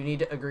think you need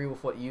to agree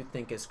with what you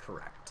think is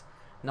correct,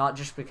 not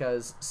just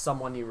because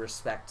someone you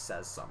respect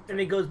says something. And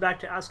it goes back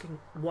to asking,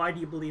 why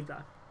do you believe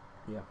that?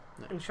 Yeah.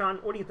 And Sean,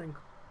 what do you think?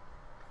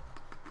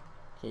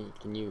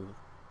 Can you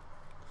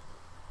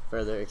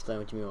further explain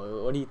what you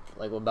mean? What do you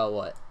like about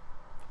what?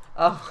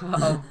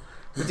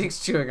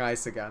 Dick's chewing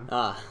ice again.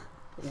 How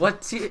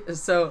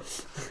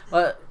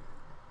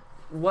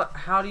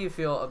do you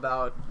feel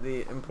about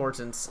the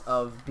importance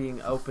of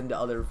being open to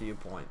other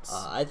viewpoints?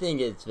 I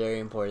think it's very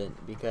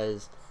important,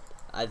 because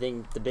I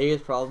think the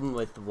biggest problem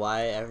with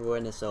why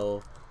everyone is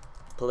so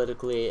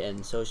politically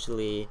and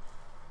socially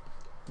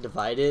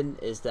divided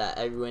is that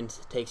everyone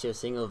takes a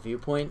single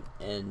viewpoint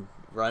and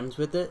runs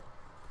with it,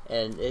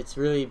 and it's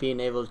really being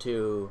able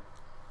to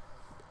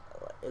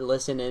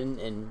listen in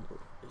and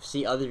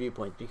see other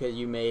viewpoints, because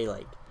you may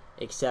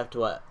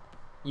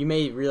you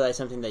may realize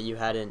something that you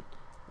hadn't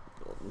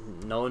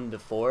known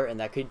before, and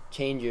that could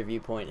change your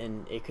viewpoint,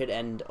 and it could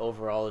end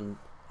overall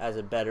as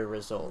a better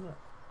result.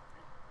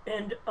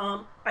 And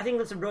I think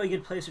that's a really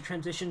good place to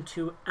transition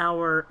to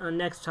our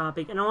next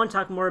topic. And I want to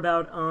talk more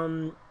about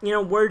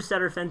words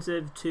that are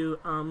offensive to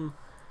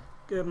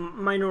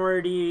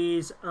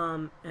minorities,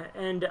 and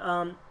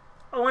I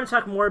want to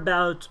talk more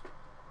about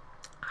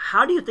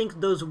how do you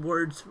think those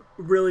words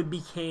really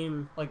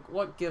became... Like,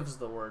 what gives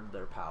the word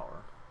their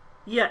power?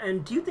 Yeah,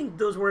 and do you think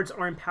those words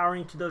are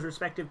empowering to those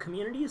respective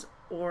communities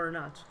or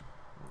not?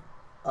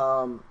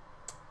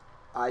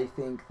 I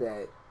think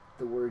that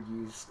the word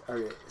used,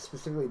 or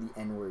specifically the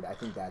N-word, I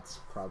think that's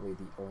probably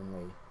the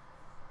only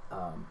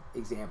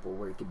example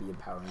where it could be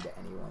empowering to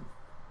anyone.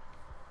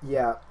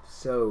 Yeah,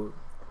 so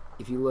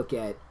if you look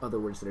at other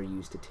words that are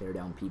used to tear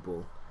down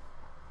people,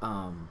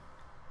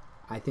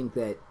 I think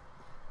that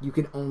you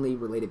can only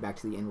relate it back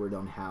to the N-word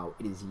on how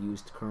it is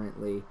used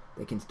currently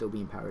that can still be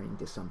empowering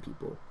to some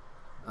people.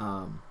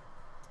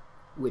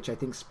 Which I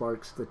think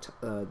sparks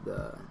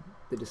the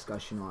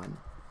discussion on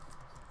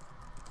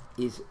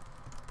is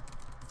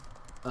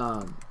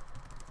I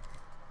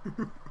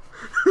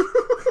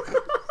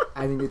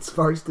mean, it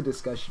sparks the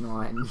discussion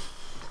on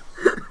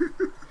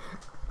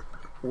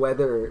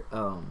whether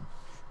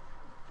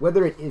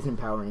whether it is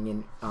empowering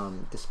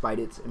and despite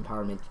its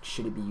empowerment,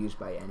 should it be used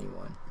by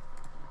anyone?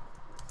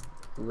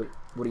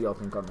 What do y'all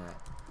think on that?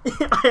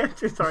 I'm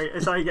actually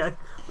sorry guys.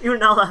 We were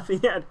not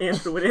laughing at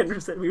Andrew when Andrew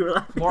said we were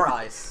laughing. More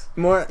ice.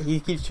 More. He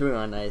keeps chewing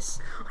on ice.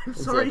 I'm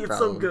It's sorry, a it's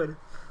so problem. good.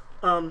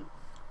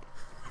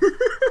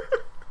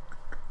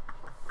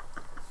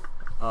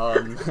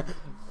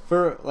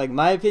 For like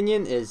my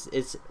opinion is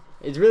it's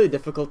really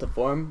difficult to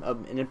form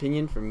an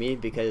opinion for me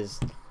because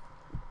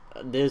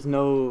there's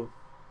no,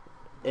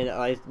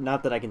 and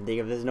not that I can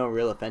think of, there's no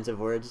real offensive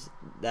words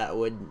that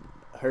would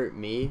hurt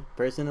me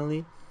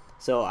personally.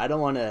 So I don't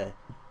want to.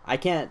 I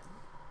can't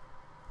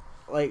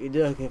like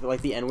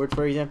the N-word,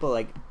 for example.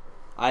 Like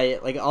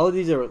all of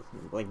these are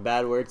like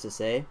bad words to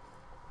say,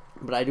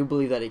 but I do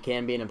believe that it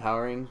can be an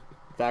empowering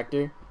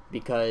factor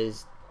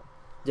because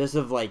just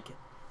of like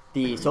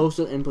the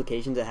social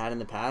implications it had in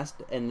the past,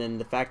 and then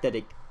the fact that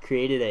it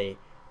created a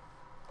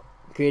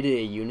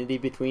unity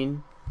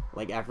between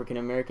like African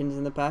Americans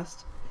in the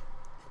past.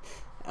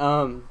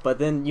 But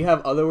then you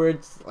have other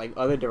words, like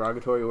other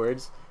derogatory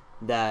words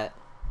that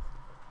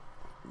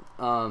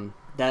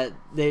that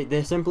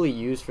they're simply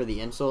used for the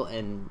insult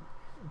and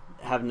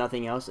have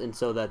nothing else, and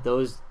so that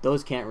those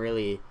can't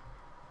really,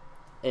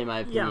 in my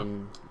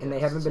opinion, And they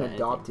haven't been say anything.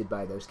 adopted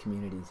by those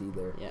communities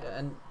either. Yeah.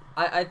 And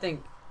I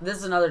think this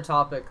is another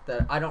topic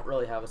that I don't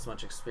really have as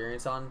much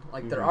experience on.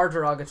 Like, there Mhm. are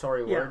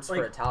derogatory Yeah, words like-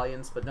 for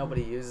Italians, but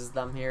nobody uses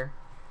them here.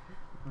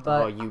 Oh,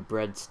 But you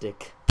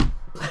breadstick.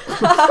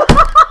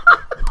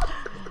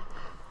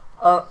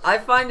 I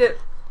find it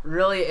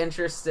really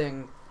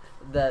interesting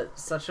that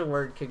such a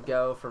word could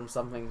go from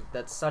something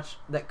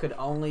that could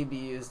only be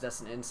used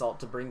as an insult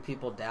to bring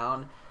people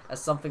down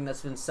as something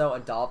that's been so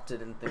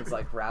adopted in things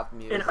like rap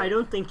music. And I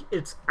don't think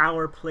it's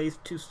our place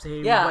to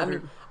say. Yeah, I whether-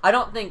 mean, I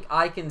don't think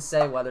I can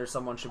say whether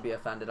someone should be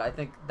offended. I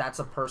think that's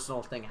a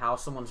personal thing, how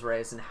someone's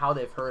raised and how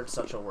they've heard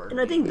such a word. and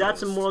I think being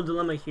that's a used. moral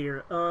dilemma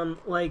here.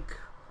 Like.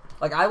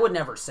 Like, I would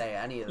never say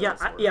any of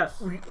those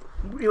words.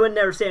 We would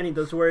never say any of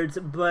those words,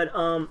 but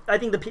I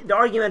think the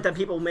argument that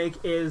people make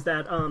is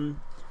that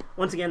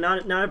once again,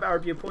 not of our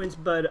viewpoints,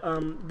 but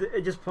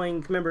just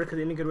playing. Remember, because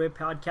In a Good Way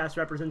podcast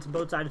represents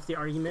both sides of the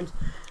argument.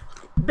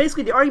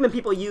 Basically, the argument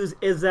people use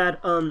is that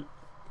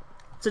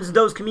since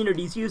those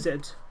communities use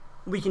it,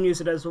 we can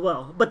use it as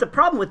well. But the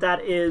problem with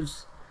that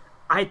is,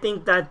 I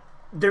think that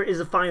there is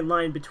a fine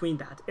line between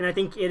that, and I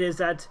think it is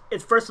that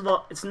it's first of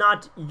all, it's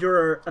not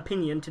your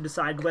opinion to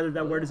decide whether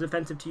that word is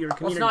offensive to your Well,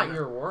 community. it's or not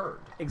your word.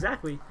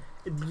 Exactly.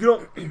 You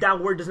don't.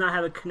 That word does not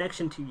have a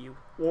connection to you,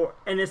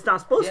 and it's not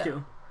supposed Yeah.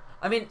 to.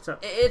 I mean, So-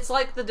 it's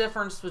like the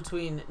difference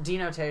between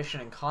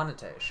denotation and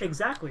connotation.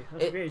 Exactly.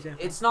 That's a great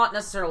example. It's not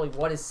necessarily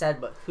what is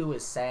said, but who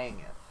is saying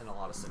it in a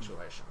lot of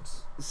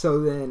situations. So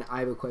then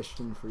I have a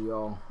question for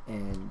y'all,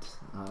 and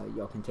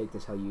y'all can take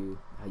this how you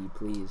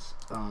please.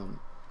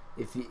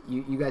 If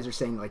you guys are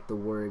saying like the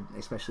word,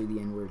 especially the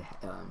N-word,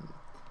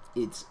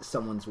 it's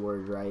someone's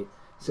word, right?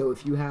 So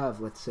if you have,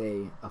 let's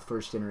say, a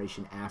first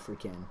generation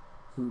African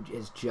who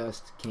has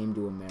just came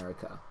to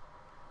America,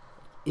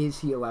 is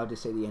he allowed to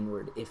say the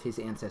N-word if his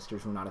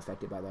ancestors were not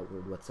affected by that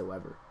word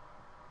whatsoever?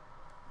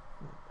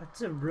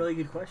 That's a really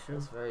good question.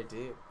 It's very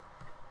deep.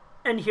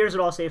 And here's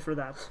what I'll say for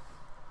that.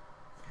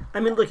 I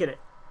mean, look at it.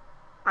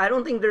 I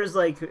don't think there's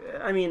like.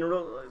 I mean,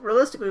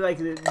 realistically, like,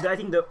 I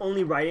think the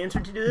only right answer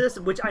to do this,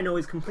 which I know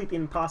is completely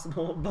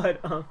impossible, but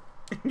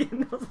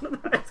again, that was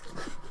another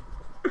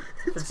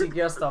But you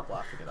gotta stop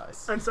laughing at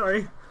ice. I'm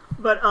sorry,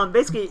 but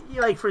basically,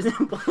 like, for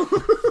example,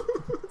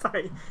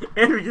 sorry,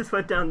 Andrew just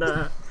put down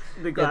the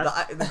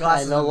glass. Yeah, the I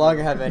glass no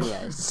longer have any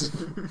ice.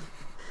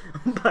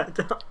 But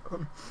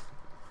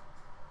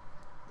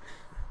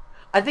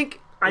I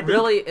think I think-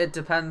 really it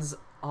depends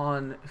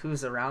on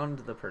who's around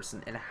the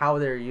person and how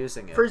they're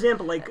using it. for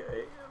example, like,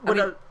 I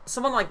mean,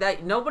 someone like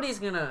that, nobody's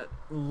gonna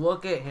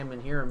look at him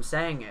and hear him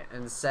saying it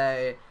and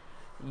say,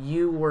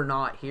 "You were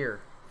not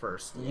here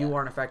first. You Yeah.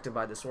 aren't affected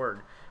by this word,"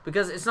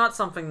 because it's not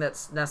something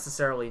that's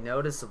necessarily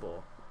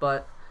noticeable.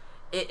 But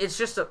it's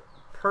just a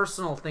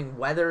personal thing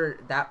whether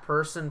that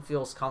person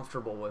feels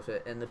comfortable with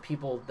it and the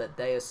people that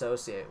they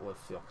associate with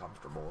feel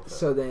comfortable with it.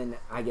 So then,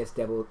 I guess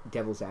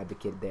devil's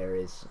advocate there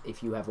is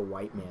if you have a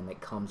white man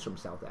that comes from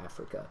South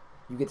Africa,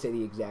 you could say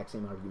the exact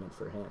same argument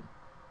for him.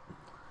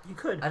 you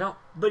could. I don't.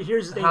 But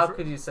here's the thing. How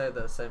could you say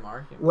the same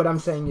argument? What I'm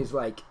saying is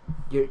like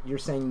you're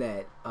saying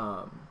that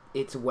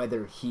it's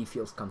whether he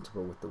feels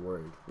comfortable with the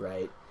word,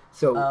 right?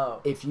 So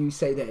Oh. if you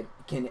say that,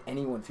 can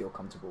anyone feel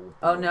comfortable with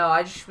the Oh word? no,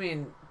 I just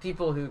mean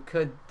people who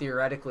could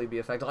theoretically be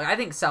affected. Like, I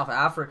think South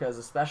Africa is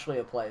especially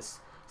a place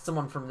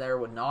someone from there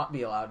would not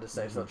be allowed to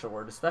say such a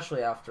word,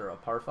 especially after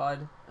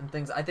apartheid and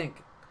things. I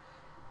think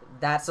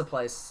that's a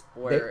place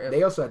where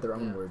They also had their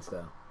own yeah. words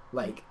though.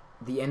 Like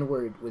the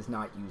N-word was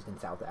not used in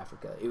South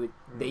Africa.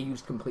 They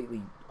used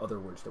completely other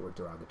words that were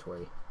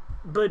derogatory.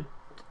 But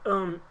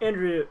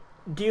Andrew,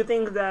 do you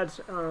think that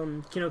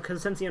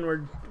because since the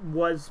N-word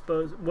was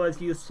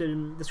used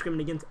to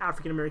discriminate against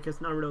African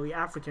Americans, not really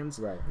Africans,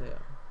 Right. yeah.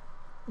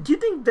 do you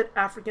think that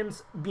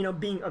Africans,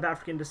 being of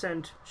African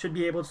descent, should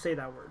be able to say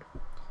that word?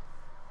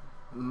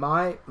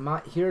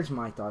 Here's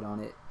my thought on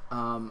it.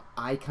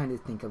 I kind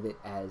of think of it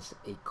as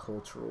a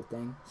cultural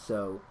thing.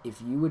 So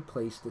if you would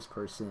place this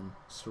person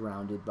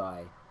surrounded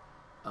by,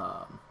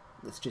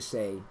 let's just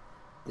say,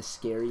 the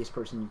scariest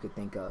person you could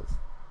think of,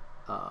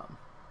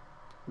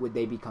 would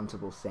they be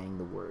comfortable saying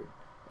the word?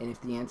 And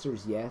if the answer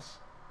is yes,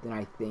 then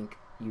I think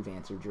you've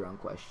answered your own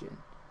question.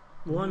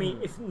 Well, I mean,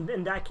 if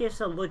in that case,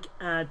 I'll look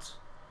at,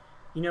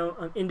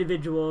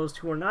 individuals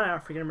who are not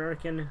African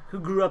American who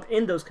grew up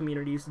in those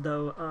communities,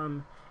 though,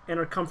 and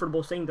are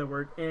comfortable saying the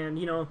word, and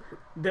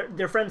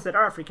their friends that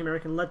are African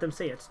American, let them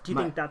say it. Do you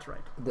think that's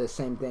right? The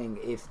same thing.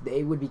 If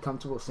they would be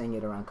comfortable saying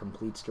it around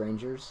complete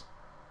strangers,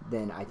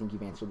 then I think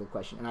you've answered the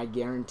question. And I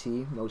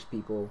guarantee most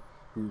people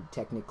who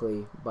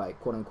technically, by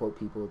quote-unquote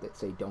people that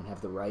say don't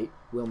have the right,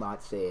 will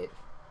not say it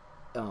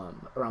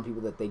around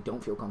people that they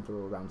don't feel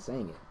comfortable around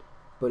saying it.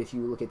 But if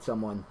you look at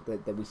someone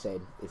that we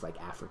say is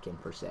like African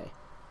per se,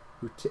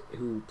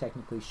 who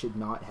technically should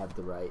not have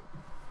the right,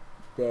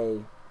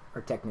 they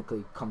are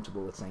technically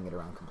comfortable with saying it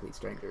around complete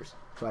strangers.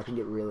 So I think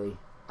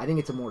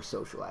it's a more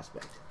social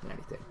aspect than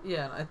anything.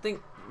 Yeah, and I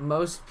think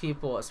most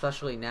people,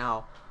 especially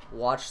now,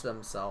 watch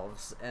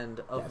themselves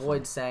and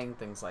avoid saying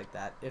things like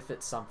that if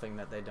it's something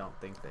that they don't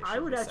think they should I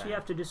would be actually saying.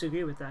 have to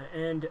disagree with that,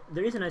 and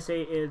the reason I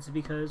say is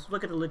because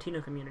look at the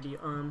Latino community.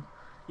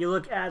 You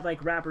look at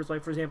like rappers,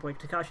 like for example, like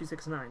Tekashi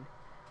 6ix9ine.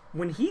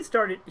 When he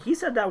started, he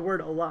said that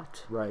word a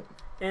lot. Right.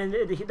 And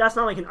that's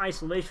not like in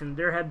isolation.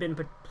 There have been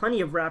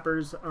plenty of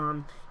rappers,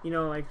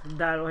 like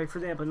that, like for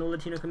example, in the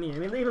Latino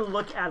community. I mean, even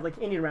look at like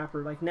Indian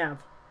rapper like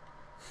Nav.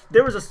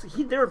 There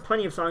were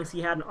plenty of songs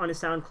he had on his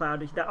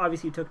SoundCloud that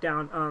obviously he took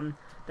down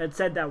that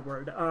said that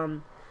word.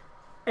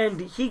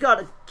 And he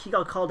got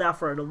called out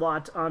for it a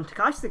lot.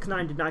 Tekashi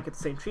 6ix9ine did not get the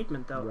same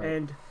treatment though, Right.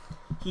 and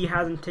he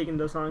hasn't taken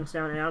those songs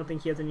down, and I don't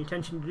think he has any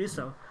intention to do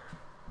so.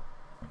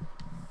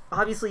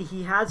 Obviously,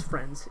 he has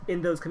friends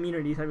in those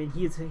communities. I mean,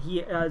 he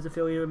is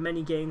affiliated with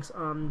many gangs.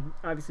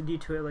 Obviously, due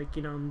to it, like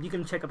you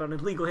can check up on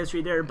his legal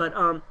history there. But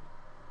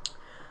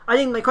I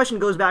think my question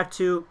goes back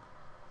to: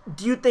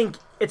 do you think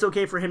it's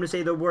okay for him to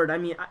say the word? I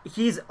mean,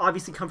 he's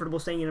obviously comfortable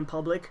saying it in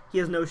public. He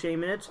has no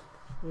shame in it.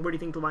 Where do you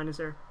think the line is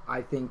there?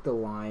 I think the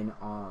line.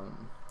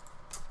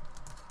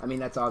 I mean,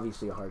 that's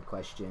obviously a hard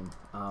question.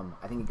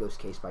 I think it goes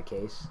case by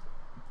case.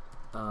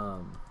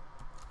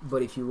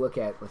 But if you look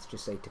at, let's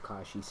just say,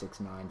 Tekashi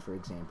 6ix9ine, for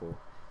example,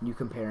 and you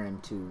compare him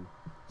to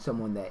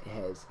someone that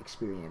has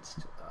experienced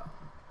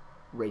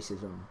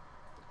racism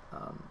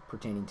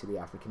pertaining to the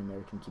African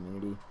American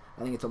community,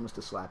 I think it's almost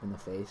a slap in the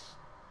face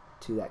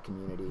to that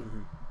community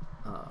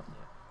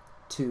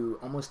to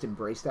almost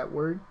embrace that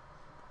word,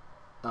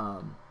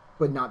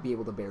 but not be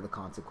able to bear the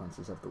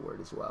consequences of the word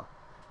as well.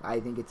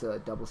 I think it's a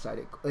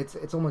double-sided.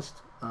 It's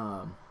almost.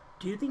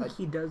 Do you think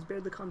he does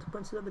bear the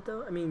consequences of it,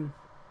 though? I mean,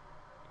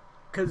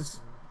 because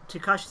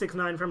Tekashi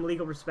 6ix9ine, from a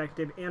legal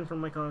perspective and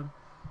from like a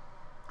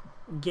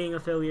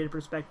gang-affiliated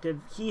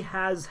perspective, he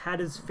has had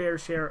his fair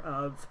share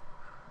of,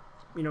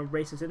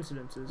 racist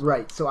incidences.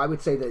 Right. So I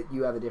would say that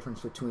you have a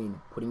difference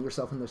between putting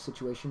yourself in those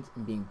situations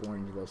and being born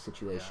into those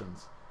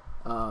situations.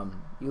 Yeah.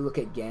 You look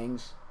at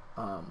gangs.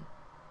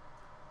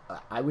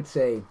 I would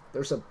say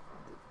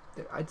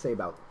I'd say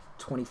about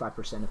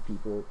 25% of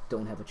people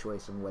don't have a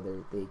choice on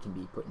whether they can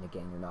be put in a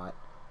gang or not.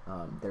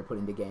 They're put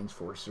into gangs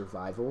for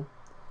survival.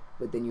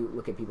 But then you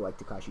look at people like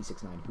Tekashi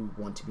 6ix9ine who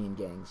want to be in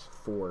gangs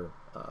for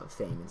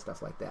fame and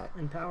stuff like that.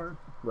 And power.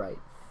 Right.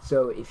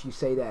 So if you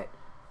say that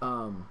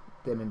them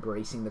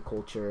embracing the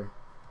culture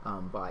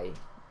by...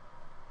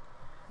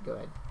 Go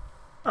ahead.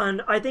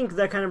 And I think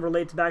that kind of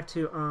relates back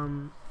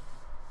to...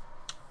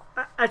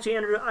 Actually,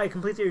 Andrew, I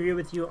completely agree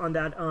with you on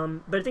that.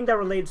 But I think that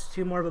relates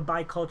to more of a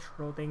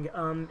bicultural thing.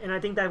 And I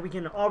think that we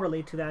can all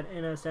relate to that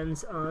in a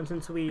sense,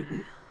 since we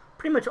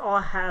pretty much all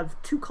have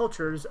two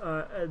cultures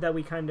that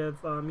we kind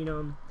of,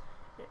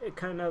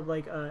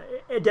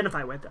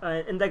 identify with.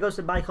 And that goes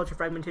to bicultural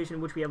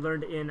fragmentation, which we have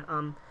learned in,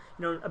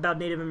 about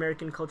Native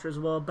American culture as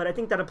well. But I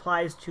think that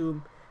applies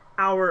to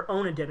our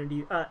own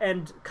identity.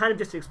 And kind of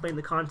just to explain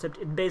the concept,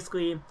 it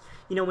basically,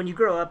 when you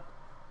grow up,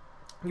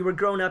 you were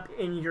grown up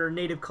in your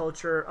native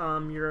culture.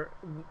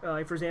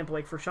 For example,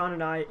 like for Sean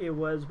and I, it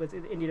was with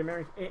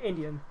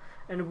Indian,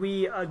 and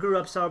we grew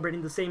up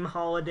celebrating the same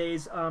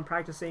holidays,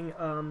 practicing,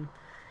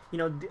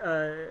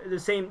 the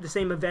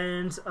same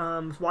events,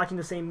 watching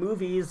the same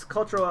movies,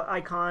 cultural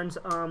icons.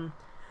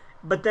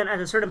 But then at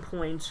a certain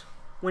point,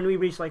 when we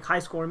reached like high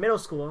school or middle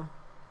school,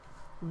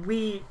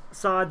 we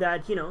saw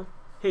that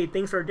hey,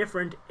 things are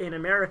different in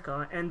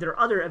America, and there are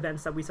other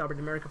events that we celebrate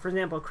in America. For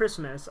example,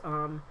 Christmas.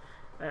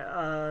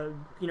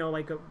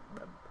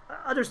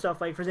 Other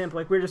stuff, like for example,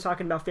 like we were just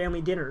talking about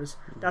family dinners.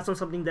 That's not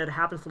something that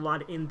happens a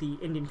lot in the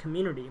Indian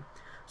community.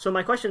 So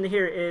my question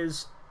here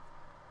is,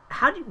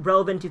 how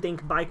relevant do you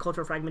think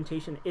bicultural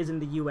fragmentation is in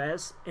the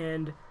U.S.,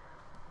 and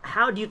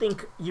how do you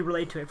think you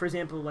relate to it? For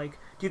example, like,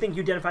 do you think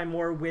you identify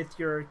more with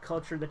your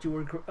culture that you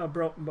were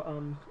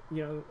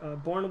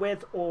born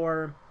with,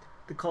 or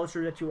the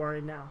culture that you are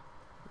in now?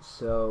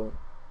 So,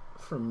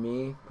 for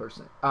me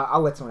personally,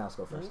 I'll let someone else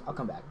go first. I'll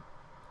come back.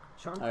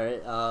 Sean? All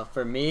right.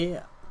 For me,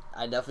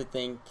 I definitely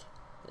think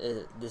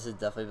this has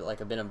definitely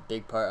like been a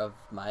big part of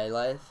my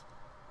life,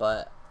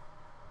 but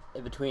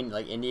between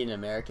like Indian and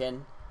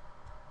American,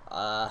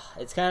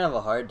 it's kind of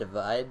a hard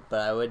divide.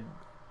 But I would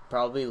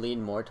probably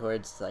lean more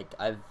towards like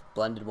I've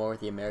blended more with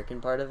the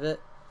American part of it,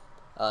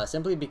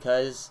 simply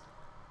because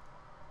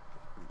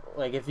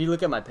like if you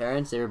look at my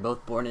parents, they were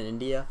both born in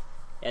India,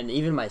 and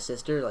even my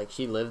sister, like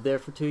she lived there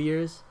for 2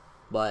 years,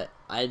 but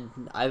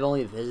I've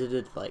only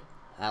visited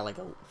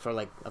for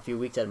like a few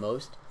weeks at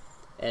most,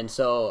 and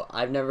so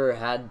I've never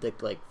had the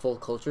like full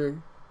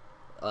culture,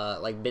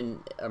 like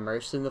been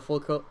immersed in the full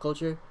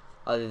culture,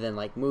 other than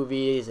like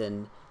movies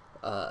and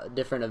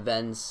different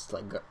events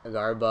like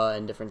Garba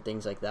and different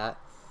things like that,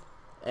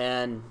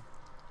 and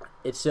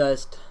it's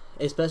just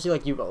especially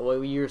like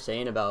what you were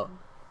saying about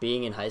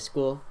being in high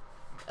school,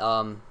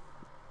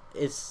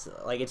 it's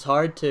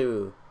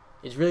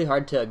really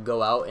hard to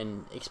go out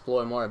and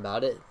explore more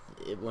about it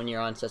when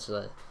you're on such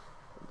a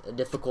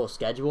difficult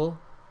schedule,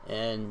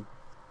 and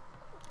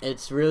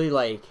it's really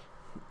like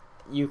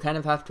you kind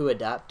of have to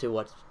adapt to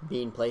what's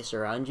being placed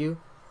around you.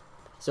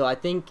 So I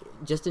think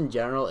just in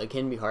general it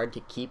can be hard to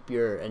keep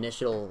your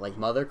initial like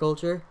mother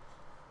culture,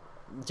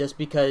 just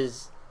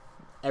because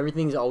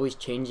everything's always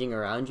changing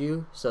around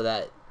you, so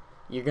that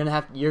you're gonna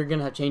have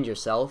to change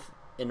yourself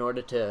in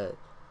order to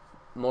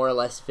more or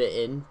less fit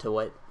into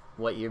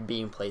what you're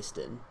being placed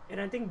in. And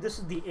I think this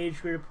is the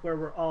age group where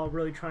we're all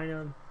really trying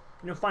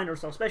to find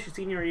ourselves, especially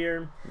senior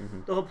year.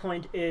 Mm-hmm. The whole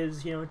point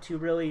is to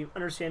really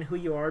understand who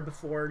you are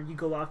before you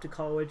go off to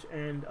college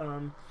and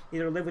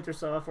either live with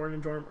yourself or in a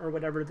dorm or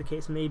whatever the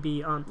case may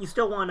be. You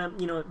still want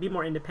to be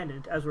more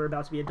independent as we're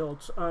about to be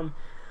adults.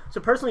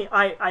 So personally,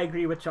 I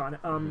agree with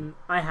John.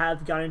 I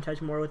have gotten in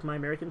touch more with my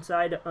American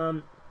side,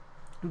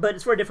 but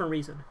it's for a different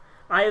reason.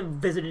 I have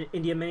visited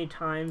India many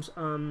times.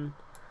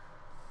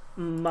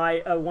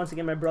 Once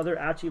again, my brother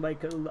actually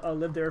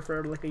lived there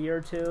for like a year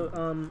or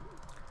two.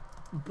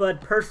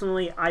 But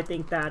personally, I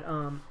think that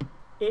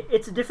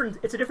it's a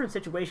different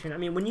situation. I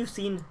mean, when you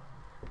see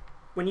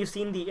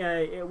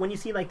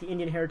like the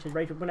Indian heritage,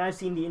 right? When I've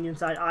seen the Indian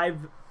side,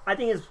 I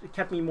think it's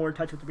kept me more in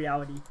touch with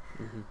reality.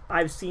 Mm-hmm.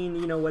 I've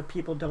seen what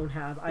people don't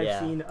have. I've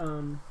seen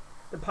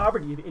the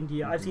poverty of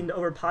India. I've seen the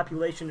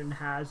overpopulation it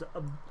has.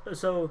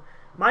 So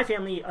my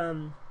family,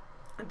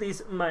 at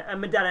least my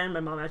dad and my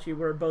mom actually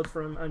were both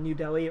from New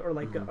Delhi or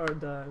like or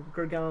the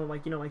Gurgaon,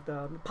 like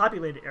the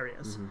populated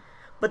areas. Mm-hmm.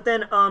 But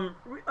then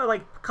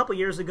like a couple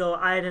years ago,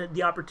 I had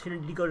the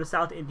opportunity to go to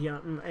South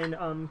India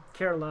and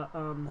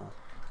Kerala,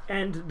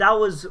 and that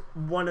was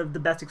one of the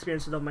best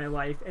experiences of my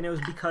life. And it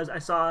was because I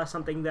saw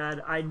something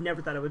that I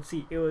never thought I would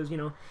see. It was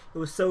it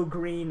was so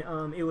green.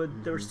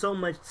 There was so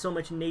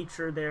much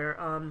nature there.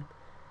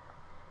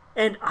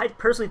 And I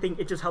personally think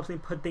it just helps me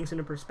put things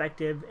into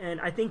perspective, and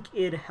I think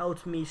it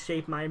helped me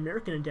shape my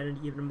American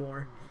identity even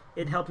more.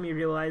 It helped me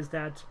realize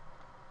that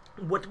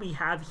what we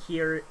have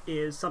here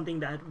is something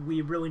that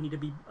we really need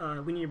to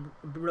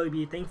really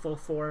be thankful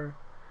for,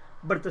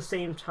 but at the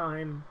same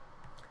time,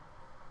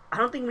 I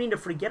don't think we need to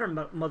forget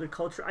our mother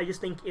culture. I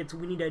just think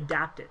we need to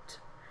adapt it.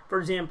 For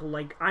example,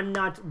 like I'm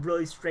not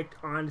really strict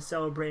on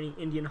celebrating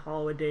Indian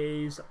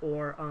holidays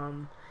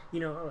or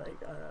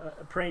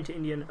praying to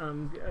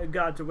Indian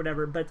gods or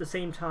whatever, but at the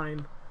same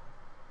time,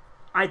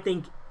 I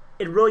think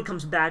it really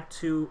comes back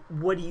to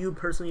what do you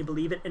personally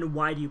believe in and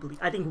why do you believe.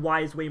 I think why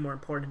is way more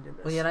important in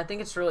this. Well, yeah, and I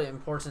think it's really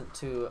important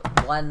to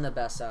blend the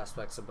best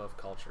aspects of both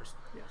cultures.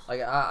 Yes.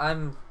 Like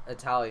I'm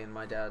Italian.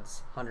 My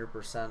dad's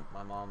 100%.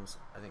 My mom's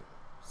I think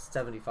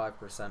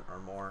 75% or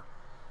more,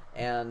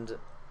 and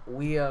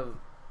we have.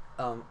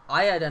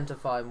 I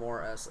identify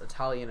more as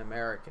Italian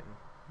American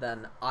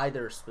than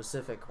either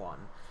specific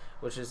one,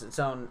 which is its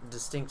own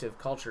distinctive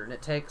culture, and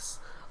it takes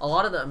a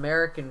lot of the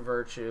American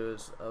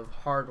virtues of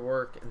hard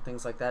work and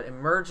things like that, it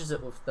merges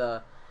it with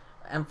the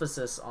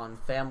emphasis on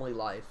family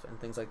life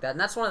and things like that. And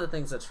that's one of the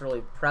things that's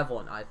really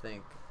prevalent, I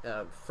think,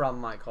 from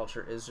my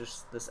culture, is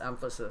just this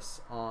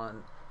emphasis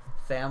on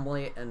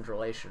family and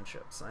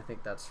relationships. And I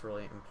think that's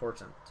really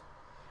important.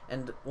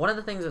 And one of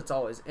the things that's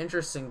always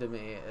interesting to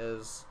me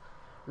is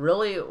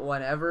really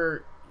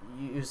whenever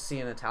you see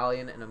an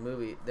Italian in a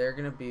movie, they're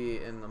going to be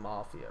in the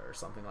mafia or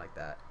something like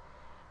that.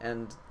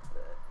 And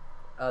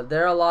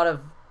there are a lot of...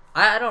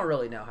 I don't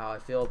really know how I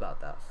feel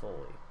about that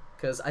fully,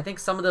 because I think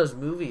some of those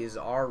movies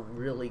are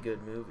really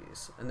good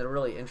movies, and they're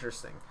really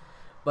interesting.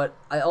 But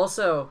I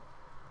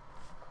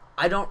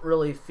don't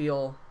really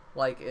feel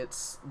like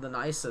it's the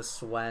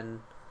nicest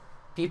when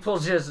people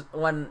just...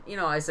 When,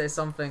 I say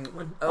something...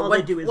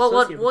 they do is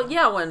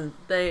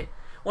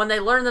when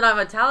they learn that I'm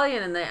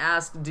Italian and they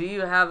ask, do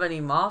you have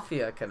any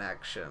mafia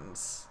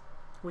connections?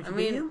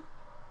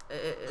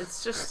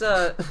 It's just...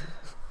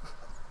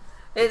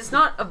 It's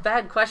not a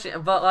bad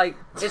question, but like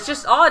it's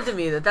just odd to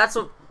me that that's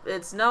what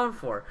it's known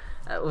for,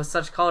 with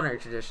such culinary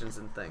traditions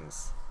and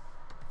things.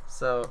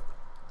 So,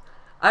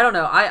 I don't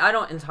know. I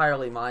don't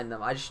entirely mind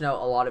them. I just know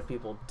a lot of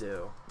people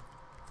do.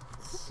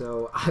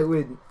 So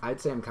I'd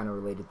say I'm kind of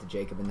related to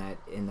Jacob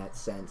in that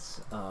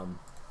sense.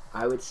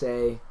 I would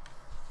say,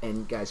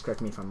 and guys,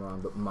 correct me if I'm wrong,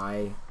 but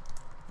my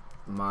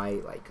my,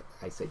 like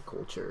I said,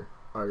 culture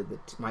are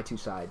my two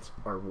sides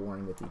are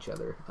warring with each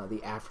other.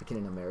 The African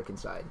and American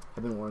side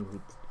have been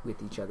warring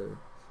with each other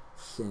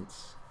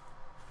since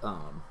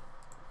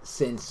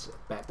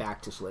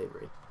back to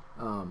slavery.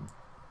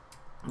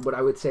 But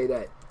I would say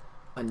that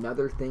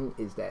another thing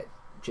is that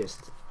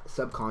just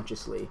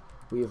subconsciously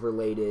we have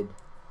related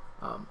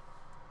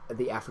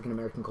the African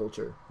American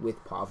culture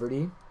with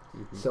poverty.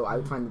 Mm-hmm. So I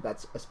would find that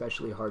that's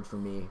especially hard for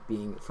me,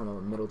 being from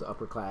a middle to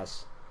upper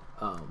class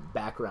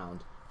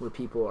background, where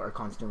people are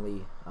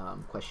constantly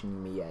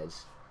questioning me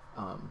as,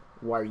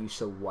 why are you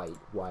so white?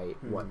 Why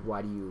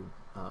do you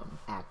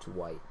act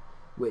white?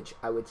 Which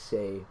I would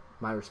say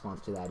my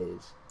response to that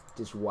is,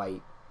 does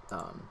white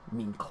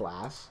mean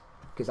class?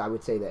 Because I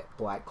would say that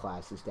black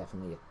class is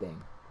definitely a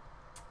thing.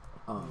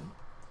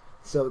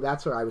 So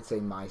that's where I would say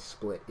my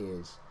split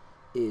is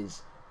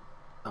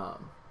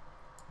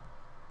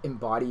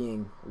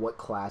embodying what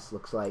class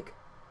looks like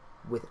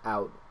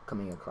without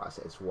coming across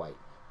as white,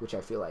 which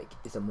I feel like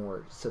is a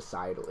more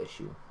societal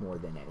issue more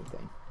than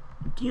anything.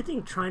 Do you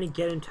think trying to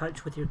get in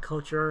touch with your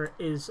culture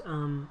is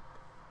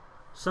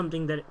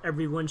something that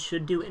everyone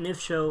should do? And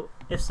if so,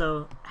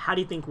 how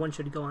do you think one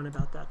should go on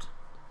about that?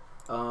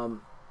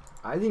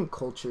 I think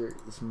culture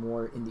is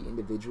more in the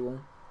individual.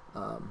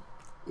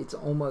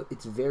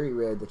 It's very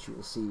rare that you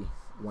will see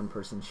one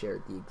person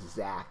share the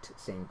exact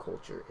same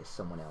culture as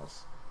someone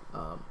else.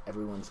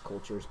 Everyone's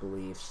cultures,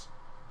 beliefs,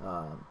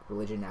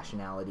 religion,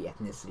 nationality,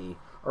 ethnicity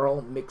are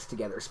all mixed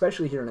together,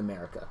 especially here in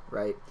America,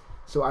 right?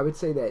 So I would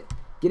say that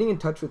getting in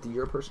touch with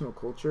your personal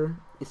culture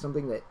is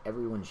something that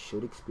everyone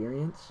should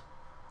experience.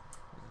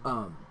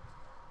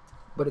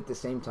 But at the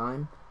same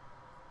time,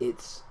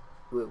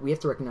 we have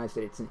to recognize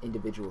that it's an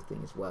individual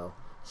thing as well.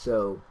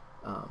 So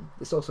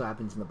this also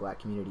happens in the black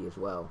community as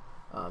well.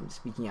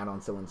 Speaking out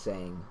on someone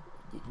saying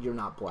you're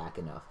not black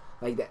enough,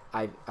 like that,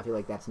 I feel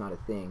like that's not a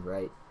thing,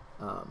 right?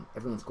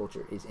 Everyone's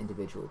culture is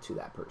individual to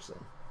that person.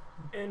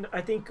 And I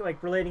think,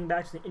 like, relating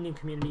back to the Indian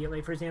community,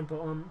 like, for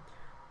example,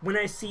 when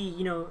I see,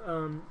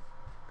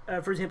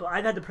 for example,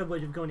 I've had the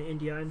privilege of going to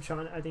India, and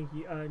Sean, I think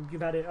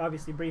you've had it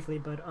obviously briefly,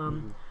 but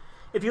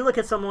if you look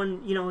at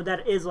someone,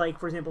 that is, like,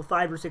 for example,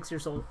 5 or 6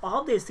 years old,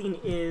 all they've seen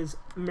is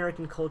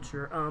American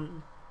culture.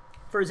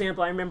 For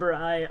example, I remember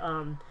I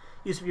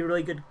used to be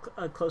really good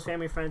close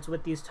family friends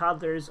with these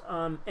toddlers,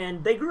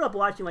 and they grew up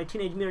watching, like,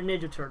 Teenage Mutant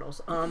Ninja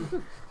Turtles.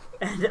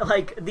 And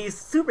like these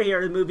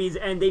superhero movies,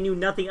 and they knew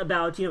nothing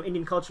about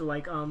Indian culture,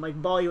 like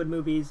Bollywood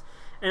movies.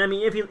 And I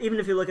mean, even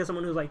if you look at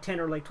someone who's like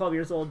 10 or like 12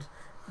 years old,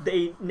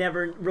 they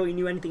never really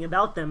knew anything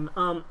about them.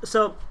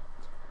 So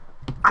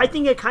I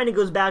think it kind of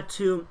goes back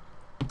to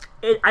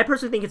it. I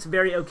personally think it's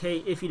very okay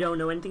if you don't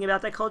know anything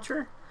about that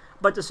culture,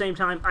 but at the same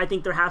time, I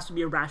think there has to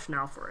be a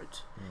rationale for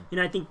it.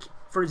 I think,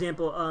 for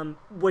example,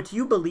 what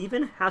you believe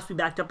in has to be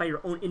backed up by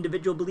your own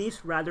individual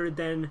beliefs rather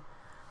than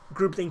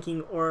group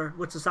thinking or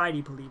what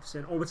society believes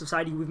in or what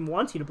society even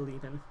wants you to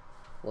believe in.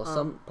 Well,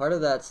 some part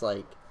of that's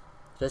like,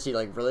 especially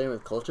like relating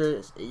with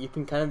culture, you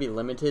can kind of be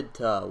limited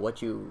to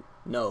what you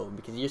know,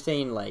 because you're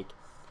saying like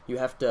you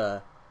have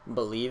to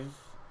believe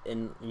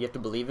in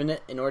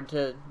it in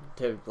order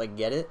to like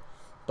get it,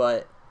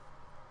 but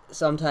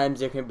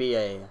sometimes there can be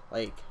a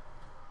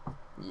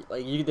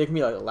there can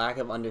be like a lack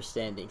of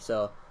understanding.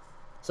 So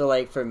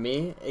like for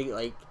me,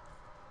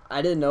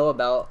 I didn't know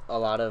about a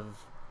lot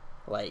of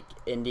like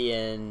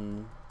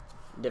Indian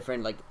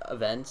different like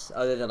events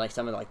other than like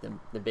some of like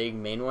the big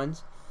main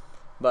ones,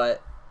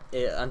 but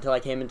until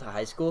I came into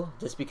high school,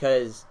 just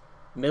because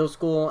middle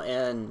school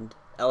and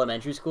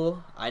elementary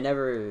school I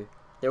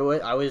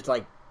was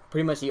like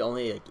pretty much the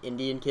only like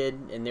Indian kid,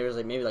 and there was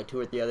like maybe like 2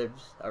 or 3 others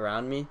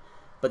around me.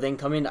 But then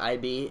coming to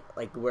IB,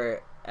 like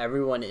where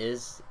everyone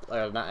is,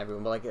 or not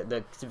everyone, but like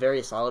the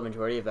very solid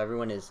majority of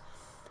everyone is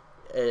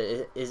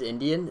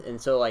Indian, and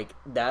so like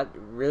that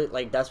really,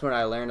 like that's when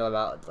I learned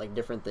about like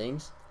different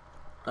things,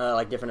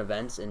 like different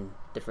events and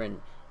different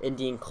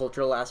Indian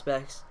cultural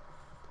aspects.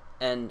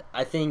 And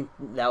I think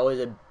that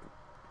was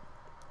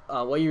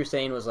what you were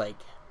saying was like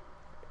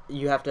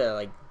you have to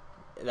like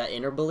that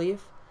inner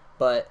belief,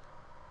 but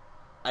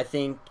I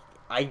think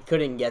I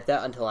couldn't get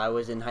that until I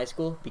was in high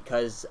school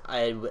because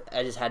I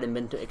just hadn't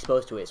been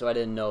exposed to it, so I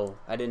didn't know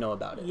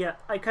about it. Yeah,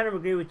 I kind of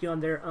agree with you on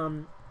there.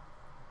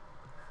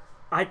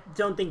 I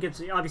don't think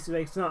it's obviously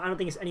like I don't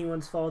think it's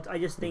anyone's fault. I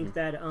just think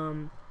that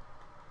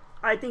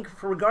I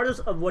think regardless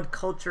of what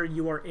culture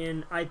you are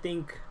in, I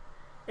think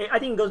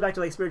it goes back to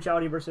like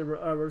spirituality versus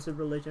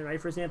religion, right?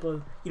 For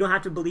example, you don't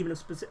have to believe in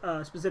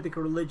a specific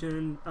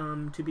religion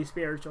to be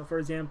spiritual. For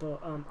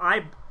example,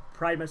 I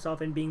pride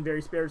myself in being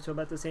very spiritual,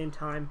 but at the same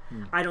time,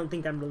 I don't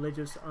think I'm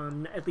religious.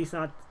 At least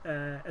not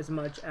as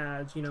much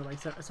as like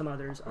some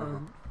others.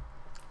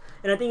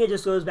 And I think it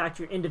just goes back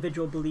to your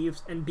individual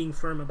beliefs and being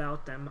firm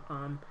about them.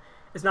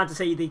 It's not to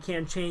say they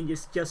can't change.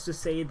 It's just to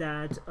say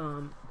that,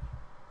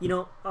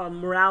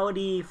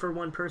 morality for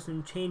one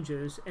person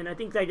changes. And I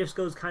think that just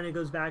goes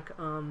back,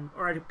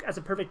 or as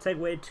a perfect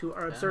segue to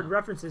our absurd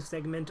references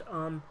segment.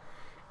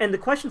 And the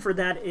question for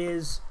that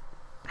is,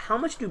 how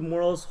much do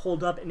morals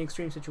hold up in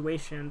extreme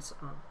situations?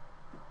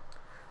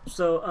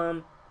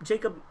 So,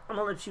 Jacob, I'm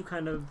gonna let you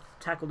kind of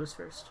tackle this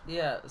first.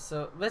 Yeah,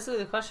 so basically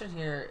the question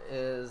here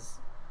is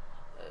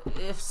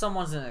if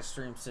someone's in an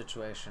extreme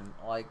situation,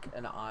 like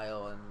an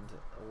island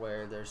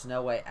where there's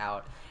no way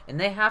out, and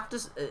they have to,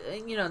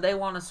 they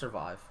want to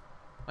survive.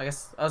 I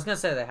guess I was going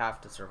to say they have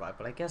to survive,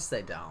 but I guess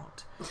they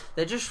don't.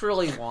 They just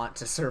really want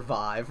to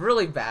survive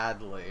really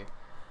badly.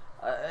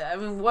 I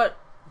mean,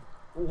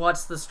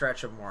 what's the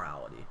stretch of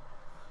morality?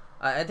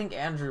 I think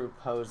Andrew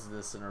posed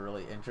this in a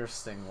really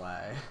interesting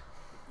way.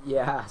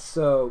 Yeah,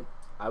 so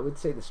I would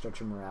say the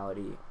stretch of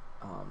morality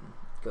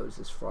goes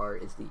as far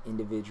as the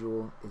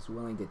individual is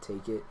willing to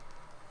take it.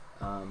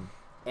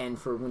 And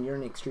for when you're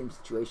in an extreme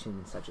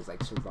situation such as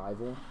like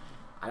survival,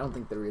 I don't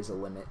think there is a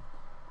limit.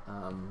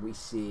 We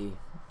see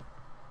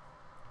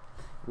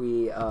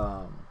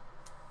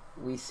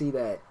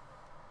that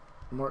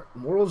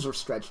morals are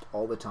stretched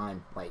all the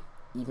time, like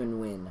even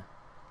when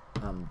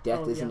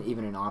death isn't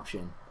even an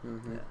option.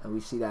 Mm-hmm. And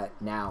we see that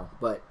now,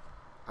 but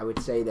I would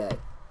say that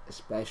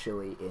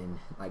especially in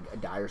like a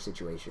dire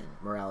situation,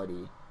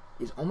 morality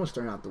is almost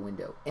thrown out the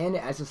window. And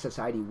as a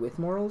society with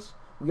morals,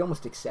 we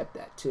almost accept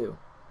that too.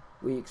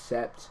 We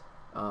accept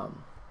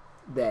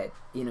that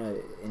in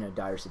a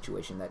dire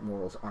situation that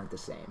morals aren't the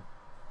same.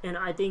 And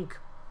I think,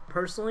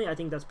 personally,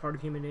 that's part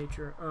of human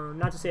nature.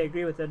 Not to say I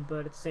agree with it,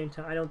 but at the same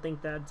time, I don't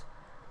think that's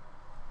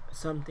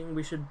something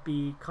we should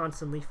be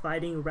constantly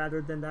fighting,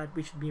 rather than that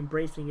we should be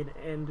embracing it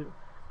and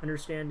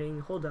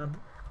understanding, hold up,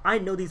 I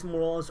know these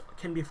morals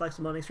can be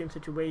flexible in extreme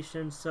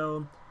situations,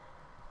 so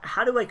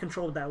how do I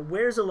control that?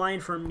 Where's the line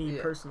for me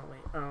personally?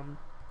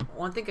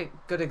 Well, I think a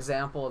good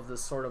example of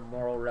this sort of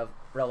moral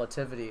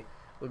relativity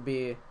would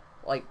be,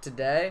 like,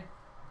 today,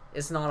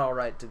 it's not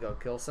alright to go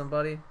kill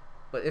somebody,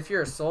 but if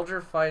you're a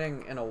soldier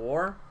fighting in a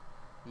war,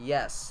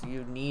 yes,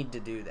 you need to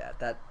do that.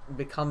 That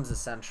becomes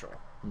essential.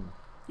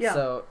 Yeah.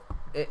 So,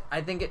 I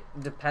think it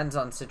depends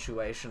on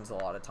situations a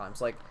lot of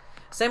times. Like,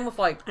 same with,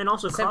 like, and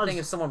also same thing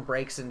if someone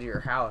breaks into your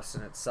house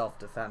and it's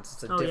self-defense.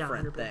 It's a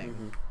different thing.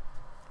 Mm-hmm.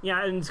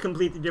 Yeah, and it's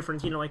completely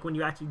different, like when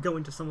you actually go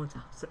into someone's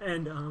house.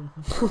 And,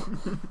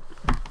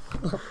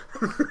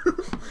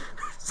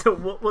 so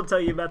we'll tell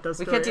you about that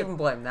story. We can't even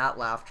blame that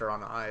laughter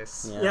on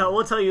ice. Yeah,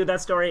 we'll tell you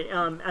that story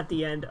at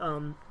the end.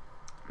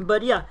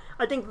 But yeah,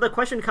 I think the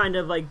question kind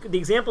of, like, the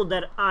example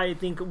that I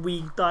think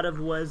we thought of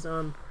was,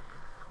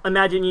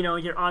 imagine,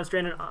 you're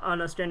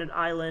on a stranded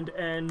island,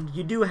 and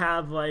you do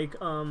have, like,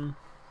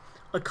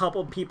 a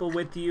couple people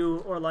with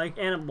you, or like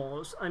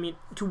animals. I mean,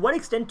 to what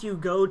extent do you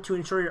go to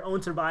ensure your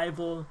own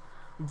survival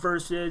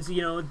versus,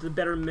 the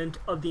betterment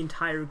of the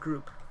entire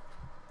group?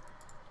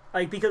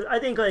 Like, because I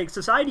think, like,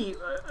 society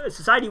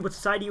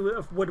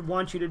would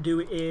want you to do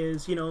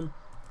is,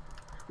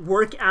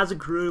 work as a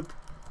group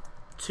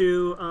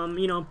to,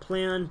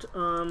 plant,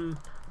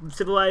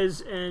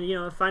 civilize,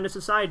 and, find a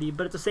society.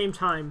 But at the same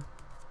time,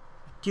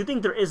 do you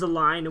think there is a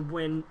line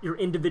when your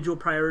individual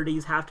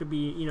priorities have to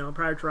be,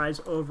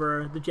 prioritized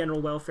over the general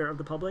welfare of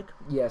the public?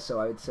 Yeah, so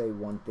I would say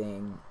one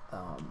thing.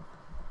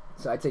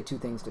 So I'd say two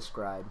things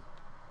describe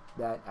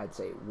that. I'd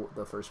say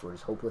the first word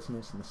is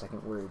hopelessness, and the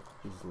second word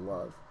is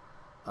love.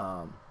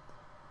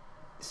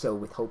 So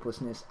with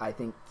hopelessness, I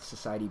think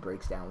society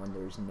breaks down when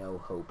there's no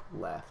hope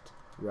left,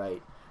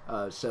 right?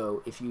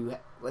 So if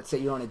let's say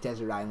you're on a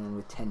desert island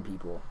with 10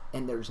 people,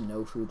 and there's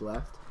no food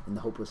left, and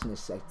the hopelessness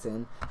sets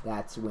in,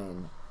 that's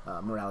when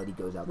morality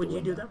goes out the window.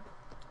 Would you do that?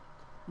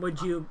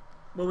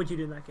 What would you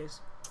do in that case?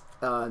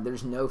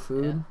 There's no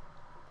food.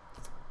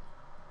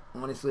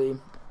 Yeah. Honestly,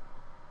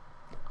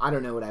 I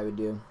don't know what I would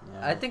do.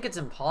 Yeah. I think it's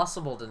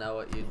impossible to know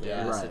what you'd do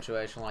in a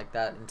situation like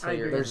that until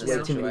you're in the situation.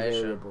 There's way too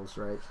many variables,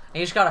 right? And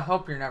you just gotta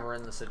hope you're never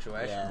in the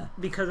situation. Yeah.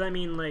 Because, I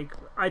mean, like,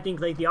 I think,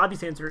 like, the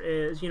obvious answer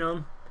is,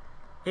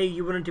 hey,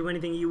 you wouldn't do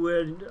anything, you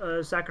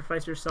would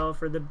sacrifice yourself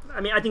for the... I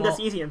mean, I think that's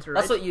the easy answer,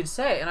 right? That's what you'd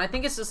say, and I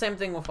think it's the same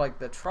thing with, like,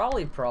 the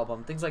trolley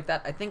problem, things like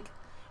that. I think,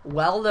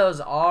 while those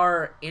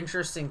are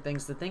interesting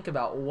things to think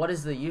about, what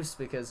is the use?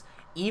 Because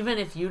even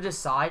if you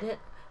decide it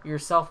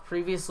yourself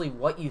previously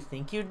what you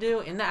think you'd do,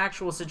 in the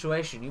actual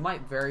situation, you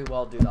might very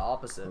well do the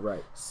opposite.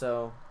 Right.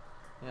 So,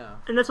 yeah.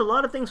 And there's a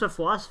lot of things with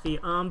philosophy,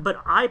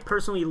 but I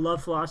personally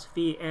love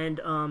philosophy and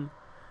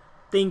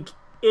think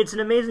it's an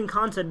amazing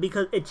concept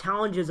because it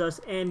challenges us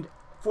and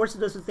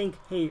forces us to think,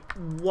 hey,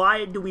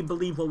 why do we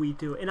believe what we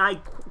do? And I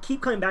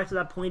keep coming back to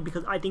that point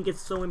because I think it's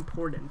so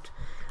important.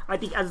 I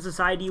think as a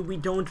society, we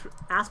don't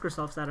ask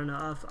ourselves that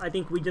enough. I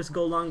think we just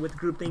go along with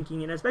group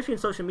thinking, and especially in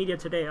social media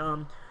today,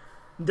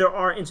 there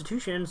are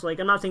institutions, like,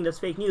 I'm not saying that's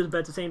fake news, but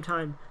at the same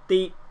time,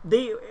 they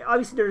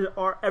obviously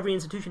every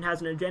institution has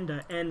an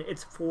agenda, and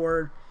it's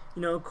for,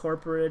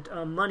 corporate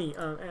money,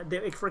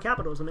 for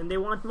capitalism, and they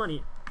want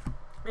money.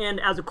 And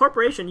as a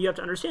corporation, you have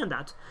to understand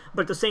that.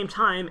 But at the same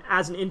time,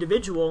 as an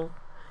individual,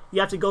 you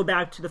have to go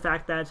back to the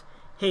fact that,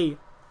 hey,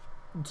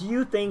 do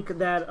you think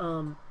that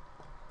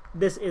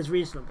this is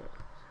reasonable?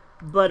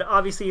 But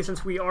obviously,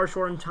 since we are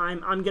short on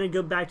time, I'm going to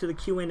go back to the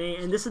Q&A,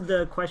 and this is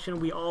the question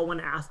we all want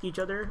to ask each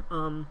other,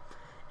 and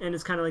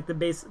it's kind of like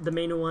the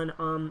main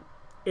one.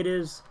 It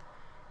is,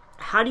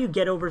 how do you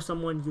get over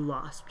someone you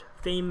lost?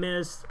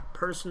 famous,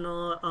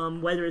 personal,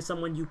 whether it's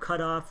someone you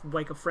cut off,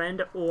 like a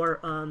friend, or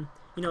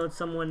it's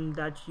someone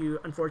that you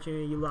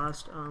unfortunately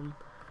lost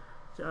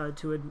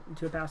to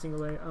a passing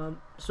away.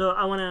 So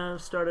I want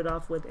to start it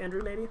off with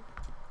Andrew, maybe.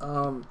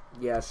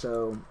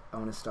 So I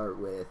want to start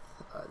with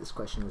this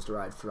question was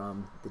derived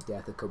from the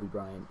death of Kobe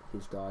Bryant,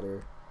 his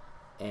daughter,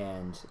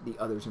 and the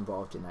others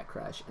involved in that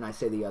crash. And I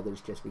say the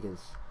others just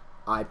because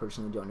I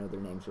personally don't know their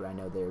names, but I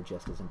know they're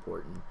just as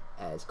important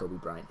as Kobe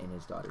Bryant and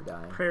his daughter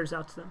dying. Prayers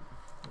out to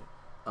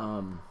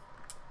them.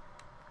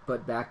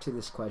 But back to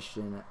this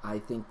question, I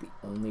think the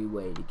only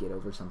way to get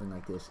over something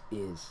like this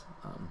is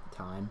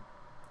time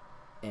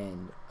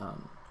and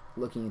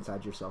looking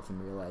inside yourself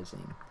and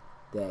realizing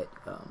that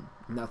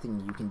nothing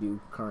you can do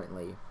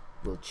currently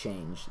will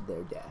change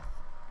their death.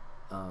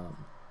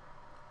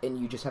 And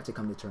you just have to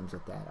come to terms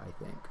with that, I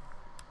think.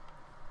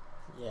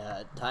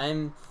 Yeah,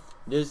 time.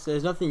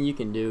 There's nothing you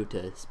can do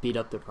to speed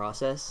up the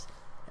process.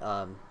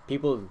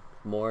 People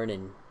mourn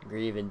and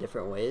grieve in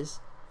different ways.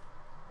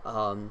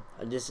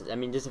 Just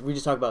if we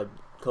just talk about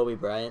Kobe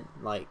Bryant,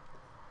 like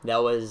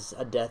that was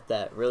a death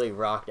that really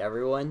rocked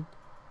everyone.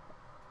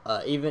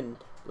 Even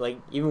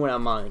when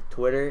I'm on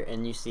Twitter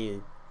and you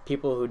see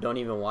people who don't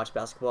even watch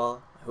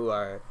basketball who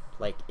are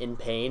like in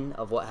pain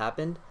of what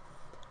happened,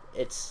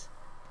 it's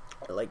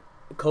like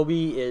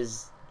Kobe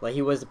is like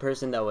he was the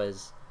person that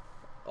was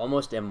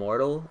almost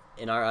immortal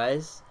in our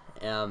eyes.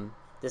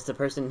 Just the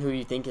person who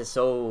you think is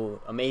so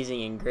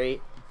amazing and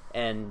great,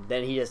 and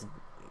then he just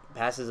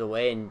passes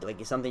away, and like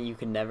it's something you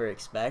can never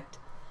expect.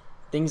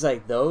 Things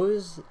like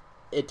those,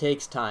 it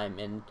takes time,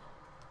 and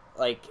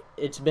like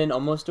it's been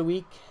almost a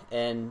week,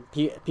 and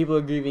people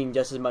are grieving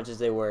just as much as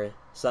they were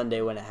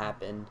Sunday when it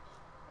happened.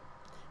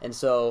 And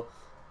so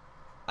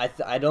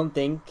I don't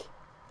think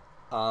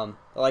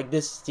like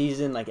this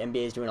season, like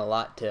NBA is doing a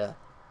lot to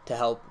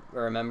help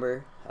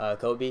remember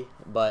Kobe,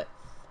 but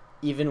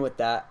even with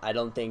that, I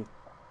don't think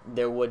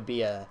there would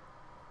be a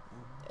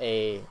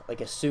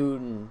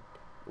soon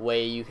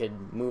way you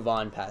could move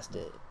on past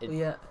it.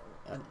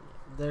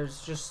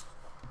 There's just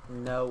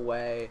no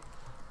way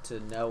to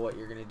know what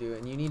you're gonna do,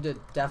 and you need to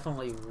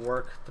definitely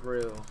work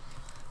through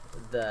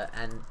the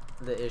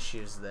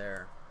issues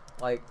there.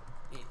 Like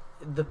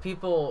the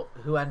people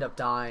who end up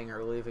dying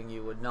or leaving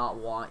you would not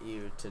want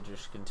you to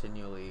just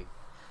continually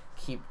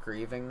keep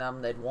grieving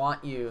them. They'd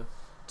want you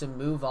to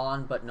move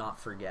on but not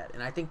forget,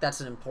 and I think that's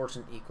an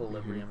important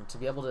equilibrium, to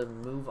be able to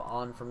move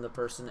on from the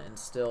person and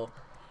still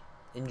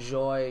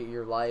enjoy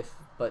your life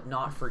but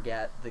not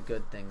forget the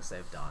good things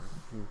they've done.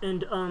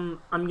 And I'm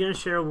gonna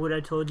share what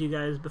I told you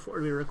guys before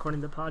we were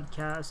recording the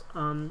podcast.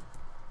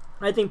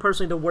 I think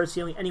personally the worst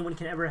feeling anyone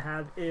can ever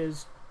have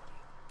is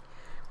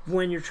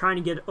when you're trying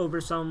to get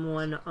over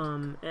someone,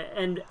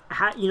 and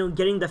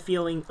getting the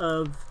feeling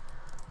of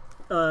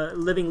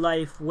living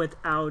life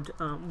without,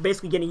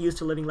 basically getting used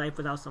to living life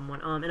without someone.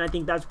 And I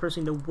think that's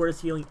personally the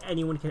worst feeling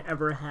anyone can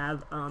ever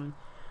have,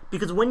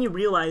 because when you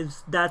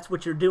realize that's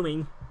what you're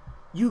doing,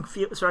 you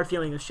start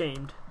feeling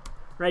ashamed,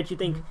 right? You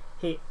think,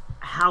 hey,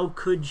 how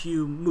could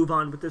you move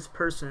on with this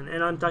person?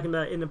 And I'm talking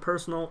about in a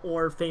personal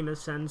or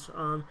famous sense.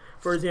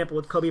 For example,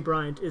 with Kobe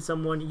Bryant, is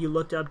someone you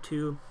looked up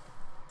to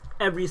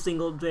every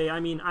single day. I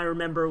mean, I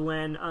remember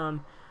when,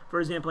 for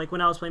example, like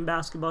when I was playing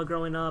basketball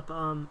growing up,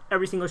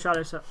 every single shot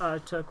I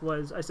took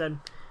was, I said,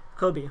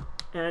 Kobe.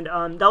 And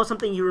that was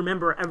something you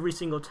remember every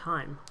single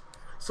time.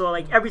 So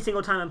like every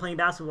single time I'm playing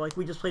basketball, like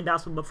we just played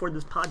basketball before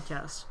this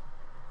podcast,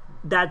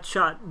 that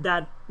shot,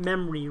 that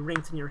memory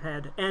rings in your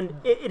head. And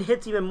it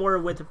hits even more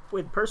with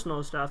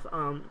personal stuff,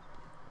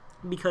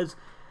 because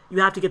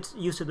you have to get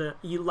used to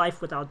life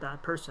without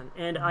that person.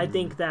 And I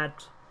think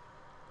that,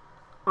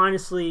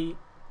 honestly,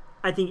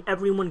 I think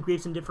everyone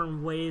grieves in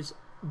different ways,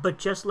 but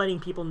just letting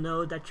people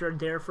know that you're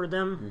there for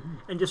them,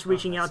 and just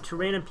reaching out to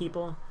random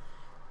people,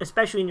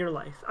 especially in your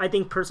life. I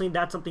think personally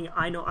that's something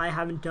I know I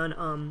haven't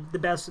done the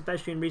best,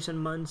 especially in recent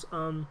months.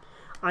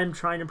 I'm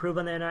trying to improve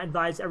on that, and I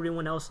advise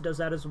everyone else does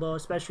that as well,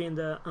 especially in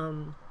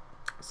the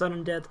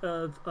sudden death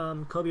of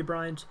Kobe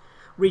Bryant.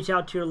 Reach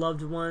out to your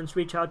loved ones,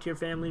 reach out to your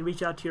family,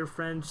 reach out to your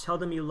friends, tell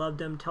them you love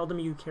them, tell them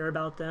you care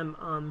about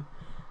them.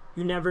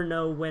 You never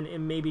know when it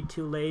may be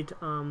too late.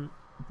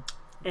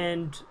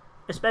 And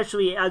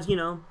especially as,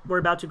 we're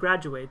about to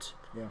graduate.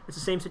 Yeah. It's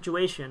the same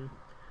situation.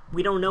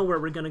 We don't know where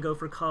we're going to go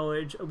for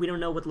college. We don't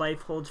know what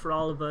life holds for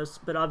all of us,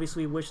 but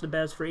obviously we wish the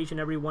best for each and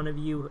every one of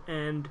you.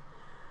 And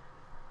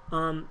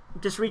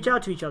just reach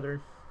out to each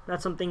other.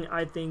 That's something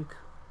I think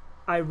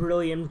I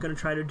really am going to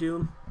try to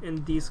do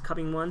in these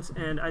coming months,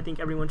 and I think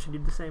everyone should do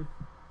the same.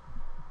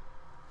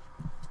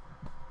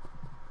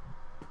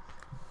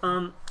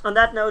 On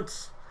that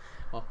note...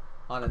 Well,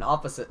 on an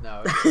opposite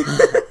note...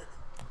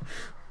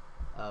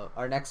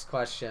 our next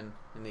question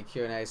in the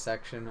Q&A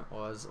section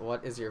was,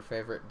 what is your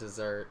favorite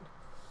dessert?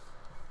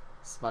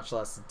 It's much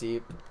less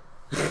deep.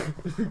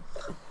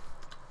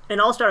 And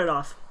I'll start it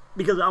off,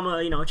 because I'm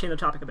going to change the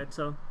topic a bit,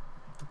 so...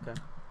 Okay.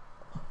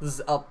 This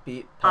is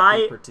upbeat, peppy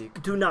I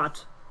Pratik. Do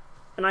not,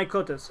 and I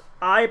quote this,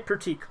 I,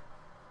 Pratik,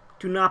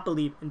 do not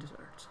believe in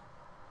desserts.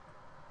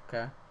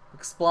 Okay.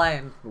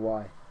 Explain.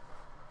 Why?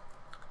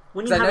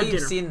 When 'Cause you I know have a you've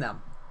dinner, seen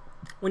them.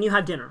 when you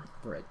have dinner,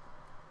 Right.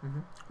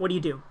 what do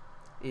you do?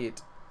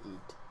 Eat.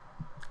 Eat,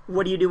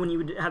 What do you do when you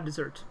would have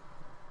dessert?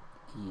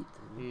 eat,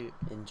 Eat.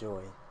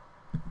 enjoy.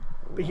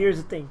 But here's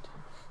the thing.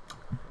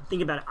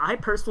 Think about it. I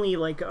personally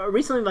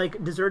recently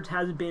dessert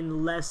has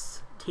been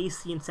less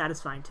tasty and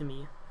satisfying to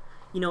me.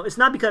 You know, it's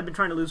not because I've been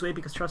trying to lose weight,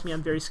 because trust me,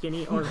 I'm very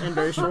skinny and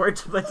very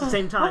short. But at the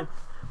same time,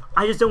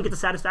 I just don't get the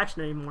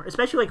satisfaction anymore.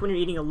 Especially like when you're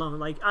eating alone.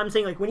 Like I'm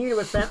saying, like when you eat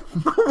with friends.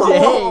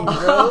 Dang,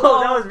 bro.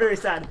 That was very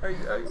sad.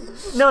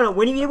 No.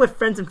 When you eat with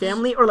friends and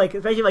family, or like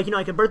especially like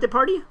like a birthday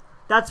party,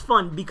 that's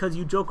fun because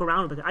you joke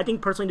around with it. I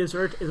think personally,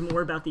 dessert is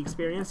more about the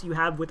experience you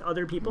have with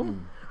other people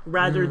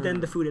rather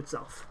than the food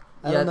itself.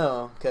 I Yeah. don't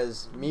know,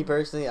 because me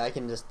personally, I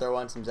can just throw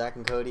on some Zach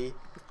and Cody,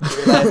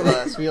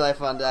 Sweet Life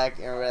on deck,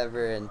 or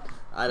whatever, and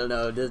I don't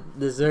know,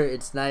 dessert,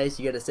 it's nice,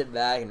 you gotta sit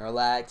back and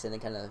relax, and it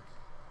kind of,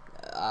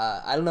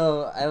 I don't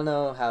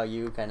know how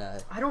you kind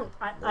of,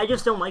 I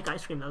just don't like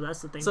ice cream though.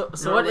 That's the thing. So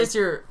what is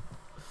your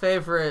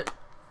favorite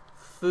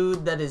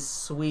food that is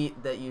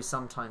sweet that you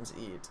sometimes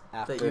eat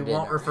After that you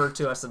won't dinner. refer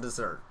to as a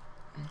dessert?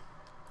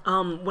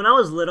 When I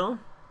was little,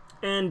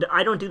 and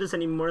I don't do this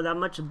anymore that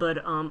much, but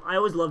I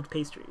always loved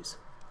pastries.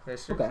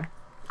 Okay.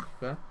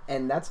 Okay.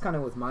 And that's kind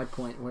of with my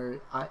point where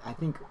I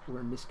think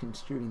we're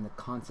misconstruing the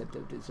concept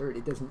of dessert.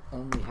 It doesn't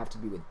only have to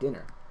be with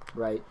dinner,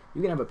 right?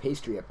 You can have a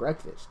pastry at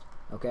breakfast,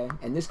 okay?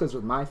 And this goes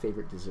with my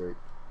favorite dessert,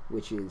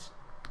 which is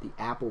the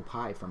apple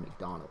pie from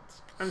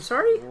McDonald's. I'm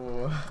sorry.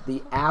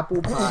 The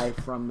apple pie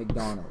from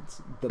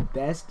McDonald's. The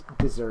best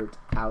dessert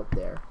out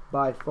there,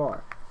 by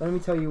far. Let me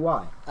tell you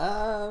why.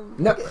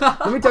 No,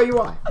 let me tell you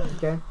why,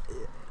 okay?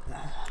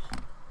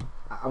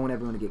 I want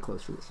everyone to get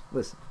close to this.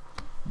 Listen,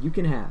 you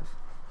can have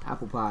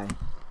apple pie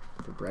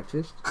for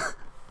breakfast,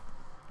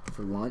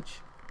 for lunch,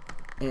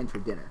 and for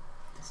dinner.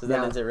 so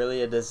then Now- is it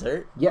really a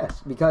dessert?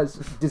 Yes, because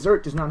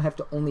dessert does not have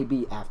to only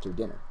be after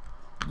dinner.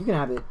 You can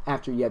have it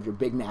after you have your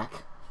Big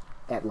Mac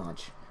at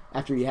lunch,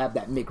 after you have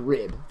that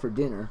McRib for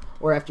dinner,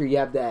 or after you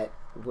have that,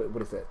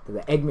 what is it,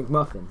 the Egg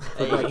McMuffin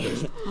for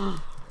breakfast.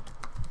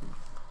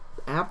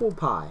 Apple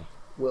pie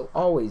will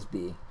always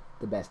be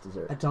the best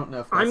dessert. I don't know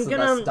if I'm that's the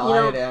gonna, best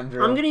diet,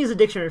 Andrew. I'm gonna use a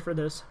dictionary for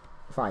this.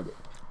 Find it.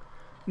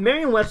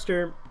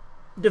 Merriam-Webster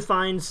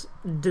defines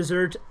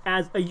dessert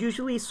as a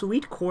usually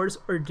sweet course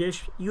or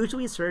dish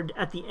usually served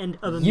at the end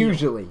of a meal.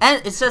 Usually.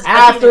 And it says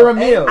After a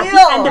meal. At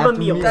the end of a After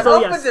meal. meal. That So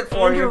opens yes, it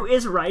for Andrew you.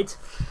 is right,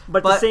 but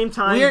at But the same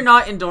time, we are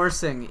not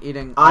endorsing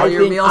eating all I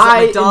your think meals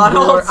at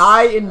McDonald's.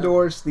 I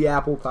endorse the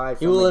apple pie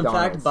He from will in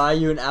McDonald's. fact buy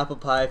you an apple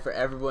pie for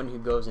everyone who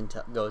goes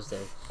there.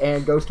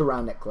 And goes to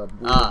Round Neck Club.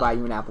 We will Ah, buy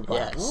you an apple pie.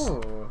 yes.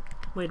 Ooh.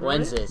 Wait, what?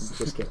 Wednesdays.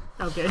 Just kidding.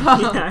 Okay,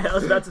 yeah, I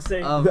was about to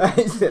say. I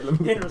said, let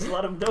me- Andrew,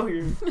 let him know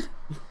here.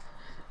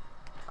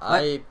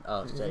 Sorry,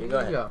 You go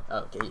ahead. go.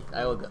 Okay,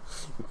 I will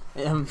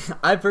go.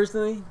 I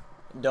personally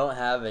don't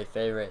have a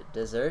favorite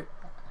dessert.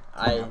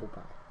 apple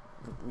pie.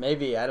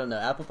 Maybe, I don't know.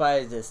 Apple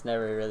pie just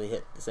never really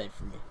hit the same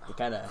for me. It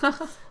kind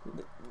of.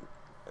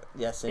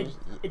 Yes,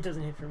 It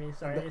doesn't hit for me.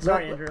 Sorry, No,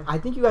 sorry, Andrew. I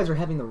think you guys are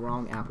having the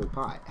wrong apple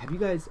pie. Have you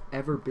guys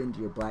ever been to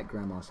your black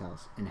grandma's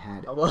house and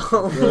had well,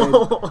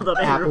 Hold up,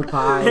 Andrew. apple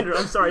pie, Andrew,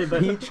 I'm sorry,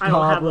 but peach I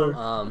don't have cobbler?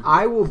 a.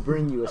 I will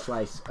bring you a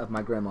slice of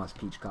my grandma's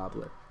peach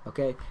cobbler.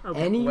 Okay?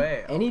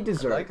 Okay. Any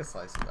dessert I'd like a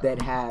slice of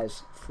that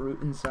has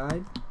fruit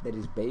inside that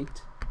is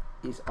baked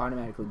is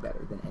automatically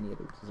better than any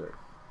other dessert.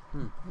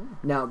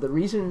 Now, the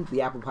reason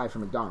the apple pie from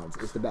McDonald's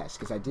is the best,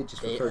 because I did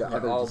just refer to they're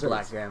other all desserts,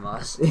 black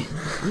grandmas.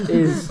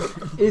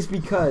 is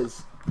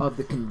because of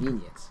the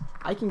convenience.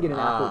 I can get an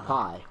apple Ah.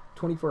 pie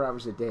 24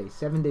 hours a day,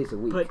 7 days a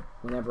week, But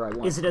whenever I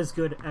want. Is it as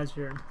good as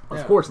your? Of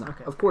Yeah. course not.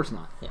 Okay. Of course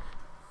not. Yeah.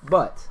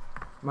 But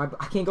I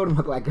can't go to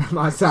my black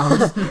grandma's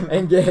house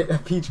and get a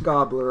peach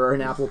cobbler or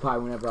an apple pie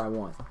whenever I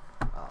want.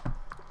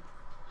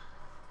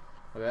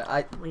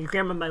 Okay, Well, your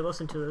grandma might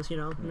listen to this,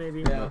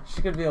 maybe. yeah,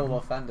 she could be a little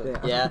offended.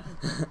 Yeah.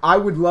 Yeah. I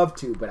would love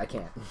to, but I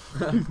can't.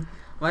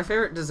 My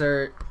favorite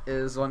dessert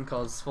is one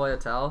called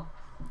sfogliatelle,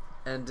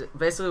 and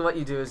basically what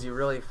you do is you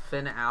really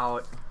thin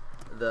out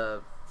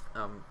the,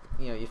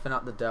 you thin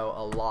out the dough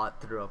a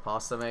lot through a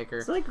pasta maker.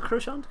 Is it like a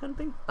croissant kind of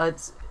thing?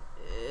 It's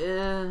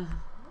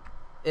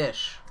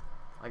ish,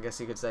 I guess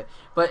you could say,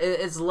 but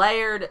it's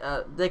layered.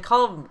 They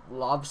call them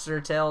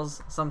lobster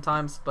tails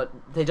sometimes, but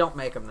they don't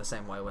make them the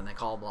same way when they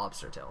call them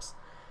lobster tails.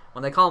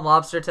 When they call them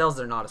lobster tails,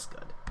 they're not as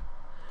good.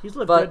 These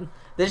look But good.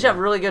 they just have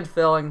really good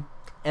filling,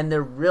 and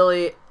they're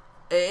really.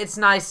 It's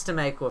nice to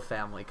make with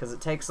family because it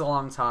takes a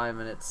long time,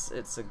 and it's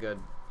a good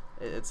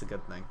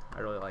thing. I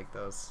really like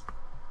those.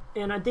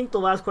 And I think the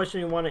last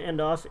question we want to end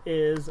off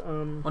is,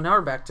 Well, now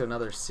we're back to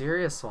another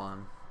serious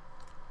one.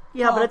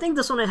 yeah, but I think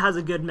this one has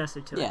a good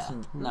message to it.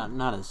 Yeah,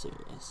 not as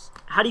serious.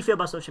 How do you feel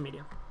about social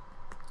media?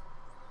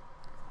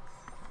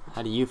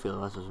 How do you feel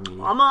about social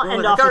media? I'm gonna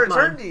end I off gotta with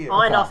return mine. to you.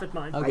 I'll end Okay. off with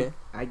mine. Okay.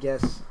 I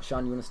guess,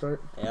 Sean, you want to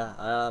start? Yeah.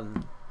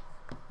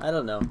 I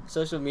don't know.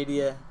 Social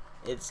media,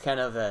 it's kind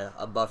of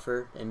a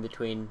buffer in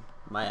between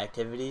my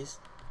activities,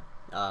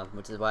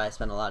 which is why I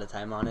spend a lot of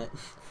time on it.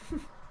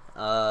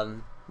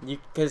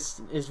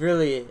 Because it's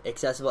really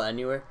accessible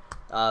anywhere.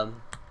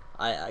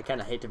 I kind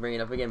of hate to bring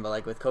it up again, but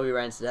like with Kobe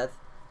Bryant's death,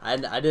 I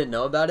didn't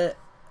know about it.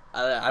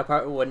 I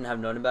probably wouldn't have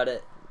known about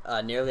it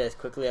nearly as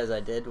quickly as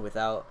I did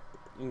without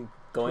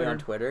going on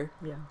Twitter.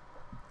 Yeah.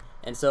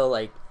 And so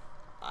like,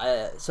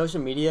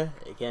 social media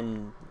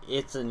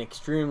it's an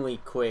extremely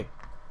quick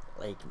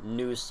like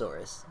news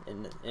source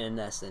in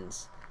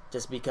essence,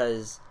 just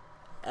because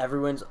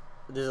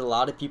there's a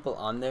lot of people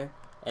on there,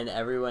 and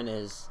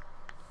everyone's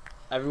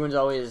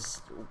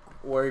always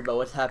worried about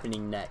what's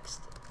happening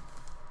next.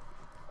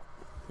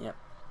 Yep.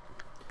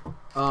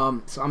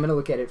 So I'm going to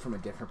look at it from a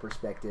different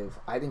perspective.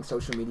 I think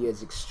social media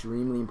is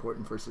extremely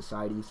important for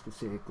society,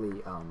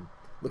 specifically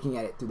looking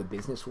at it through the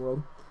business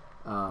world.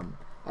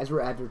 As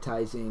we're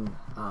advertising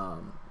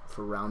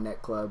for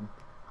RoundNet Club,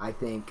 I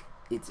think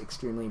it's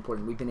extremely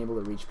important. We've been able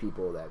to reach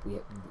people that we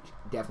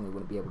definitely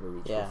wouldn't be able to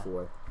reach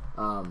before.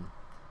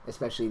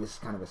 Especially, this is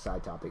kind of a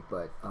side topic,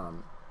 but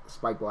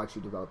Spike will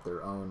actually develop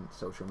their own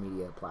social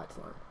media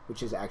platform,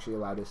 which has actually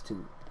allowed us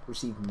to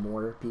receive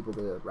more people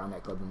to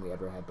RoundNet Club than we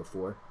ever had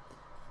before.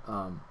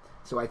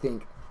 So I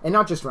think, and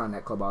not just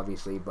RoundNet Club,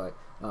 obviously, but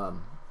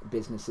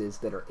businesses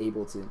that are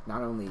able to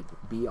not only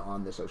be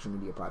on the social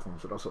media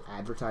platforms, but also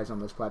advertise on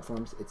those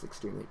platforms, it's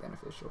extremely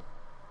beneficial.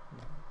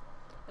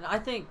 And I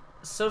think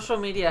social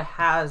media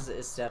has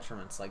its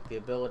detriments, like the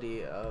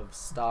ability of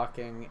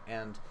stalking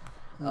and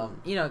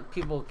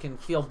people can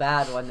feel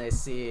bad when they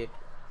see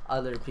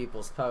other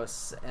people's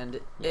posts,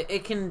 and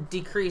it can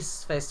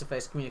decrease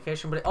face-to-face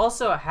communication, but it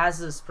also has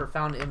this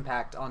profound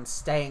impact on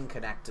staying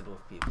connected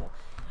with people.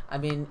 I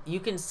mean,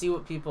 you can see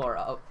what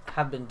people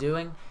have been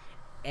doing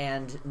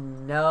and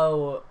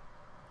know,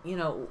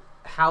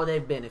 how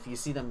they've been if you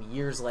see them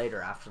years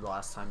later after the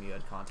last time you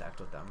had contact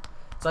with them.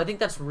 So I think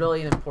that's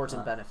really an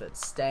important benefit,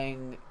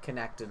 staying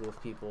connected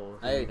with people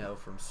who you know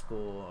from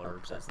school or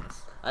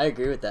business. I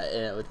agree with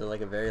that with like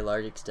a very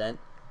large extent,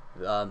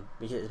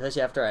 because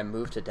especially after I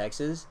moved to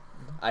Texas,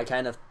 I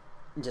kind of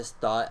just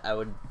thought I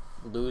would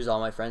lose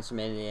all my friends from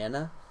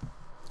Indiana,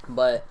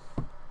 but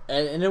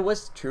and it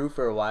was true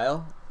for a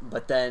while.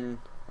 But then,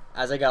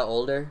 as I got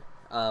older,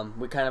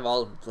 we kind of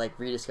all like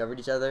rediscovered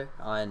each other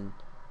on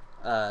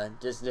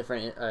just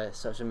different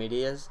social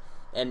medias,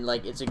 and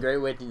like it's a great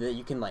way that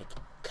you can like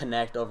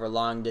connect over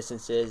long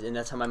distances, and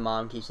that's how my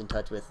mom keeps in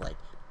touch with like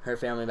her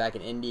family back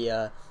in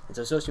India. And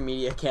so social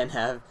media can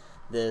have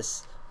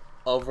this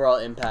overall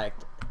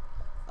impact,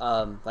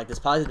 like this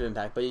positive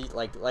impact, but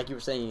like you were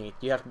saying,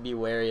 you have to be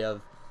wary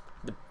of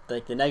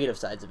the negative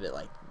sides of it,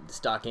 like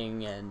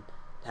stalking and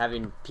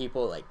having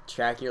people like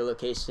track your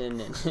location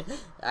and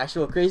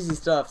actual crazy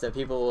stuff that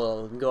people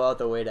will go out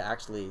their way to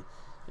actually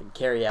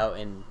carry out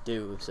and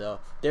do. So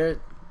there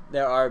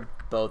are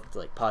both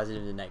like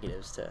positives and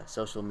negatives to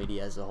social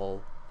media as a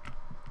whole.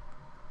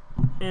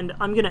 And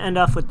I'm going to end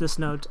off with this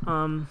note.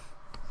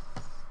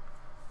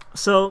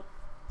 So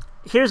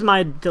here's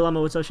my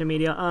dilemma with social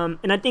media,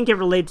 and I think it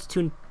relates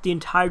to the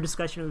entire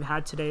discussion we've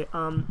had today.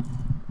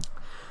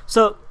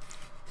 So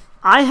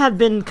I have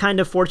been kind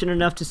of fortunate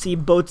enough to see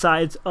both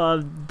sides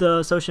of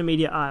the social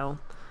media aisle.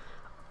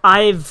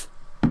 I've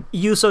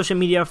used social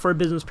media for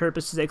business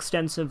purposes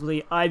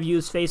extensively. I've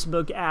used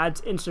Facebook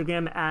ads,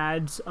 Instagram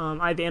ads,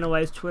 I've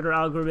analyzed Twitter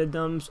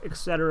algorithms,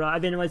 etc.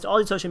 I've analyzed all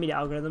these social media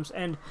algorithms,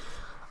 and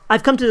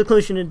I've come to the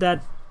conclusion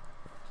that,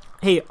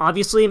 hey,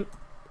 obviously,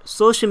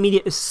 social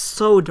media is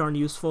so darn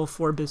useful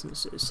for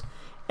businesses.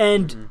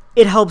 And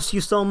it helps you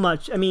so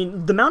much. I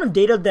mean, the amount of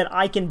data that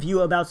I can view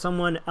about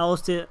someone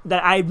else that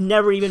I've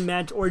never even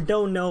met or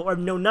don't know or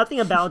know nothing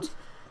about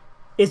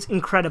is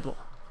incredible.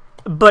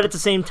 But at the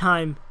same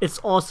time, it's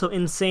also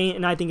insane,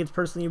 and I think it's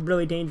personally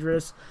really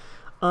dangerous.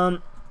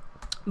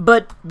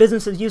 But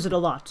businesses use it a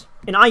lot,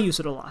 and I use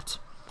it a lot.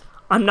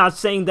 I'm not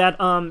saying that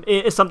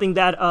it is something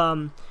that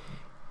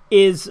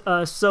is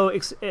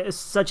something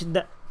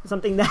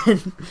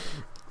that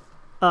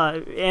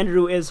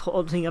Andrew is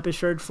holding up his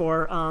shirt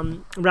for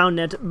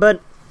RoundNet.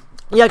 But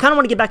yeah, I kind of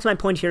want to get back to my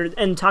point here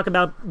and talk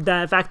about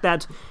the fact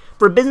that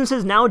for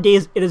businesses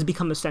nowadays, it has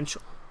become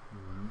essential,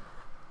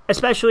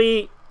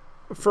 especially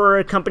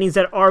for companies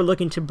that are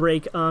looking to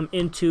break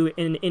into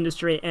an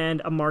industry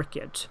and a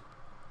market.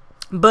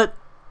 But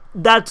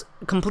that's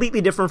completely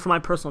different from my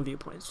personal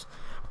viewpoints.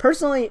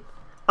 Personally,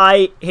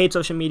 I hate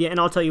social media, and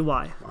I'll tell you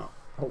why. Wow.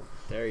 Oh,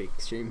 very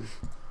extreme.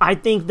 I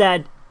think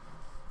that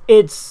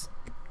it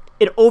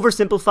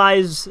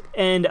oversimplifies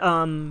and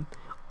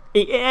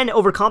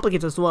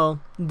overcomplicates as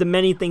well the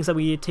many things that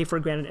we take for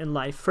granted in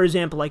life. For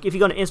example, like if you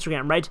go to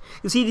Instagram, right,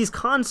 you see these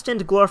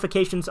constant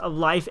glorifications of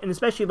life, and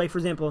especially like, for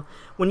example,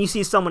 when you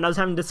see someone, I was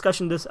having a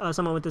discussion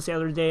someone with this the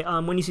other day,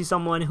 when you see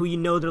someone who you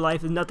know their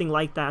life is nothing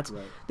like that,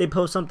 right, they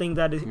post something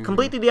that is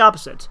completely the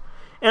opposite.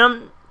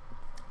 And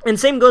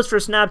same goes for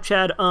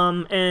Snapchat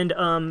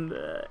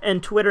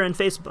and Twitter and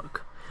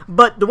Facebook.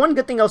 But the one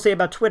good thing I'll say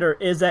about Twitter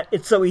is that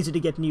it's so easy to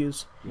get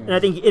news. Yeah. And I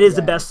think it is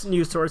the best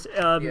news source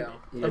The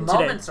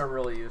moments are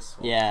really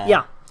useful.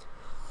 Yeah.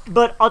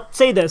 But I'll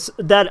say this,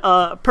 that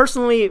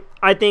personally,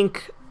 I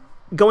think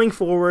going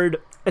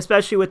forward,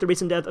 especially with the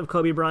recent death of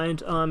Kobe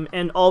Bryant,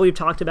 and all we've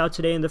talked about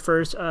today in the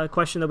first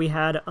question that we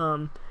had,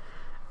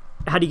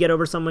 how do you get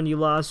over someone you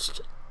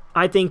lost?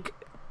 I think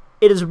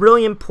it is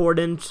really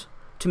important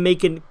to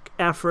make an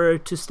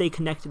effort to stay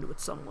connected with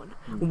someone,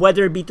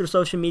 whether it be through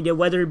social media,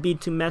 whether it be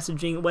through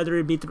messaging, whether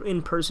it be through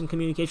in-person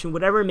communication,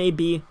 whatever it may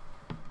be.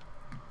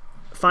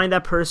 Find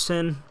that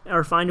person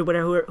or find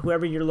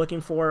whoever you're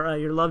looking for,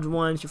 your loved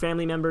ones, your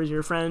family members,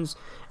 your friends,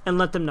 and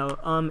let them know.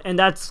 And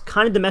that's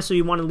kind of the message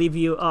we want to leave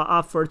you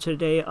off for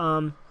today.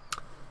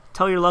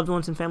 Tell your loved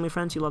ones and family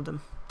friends you love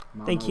them.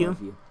 Mom, Thank I you.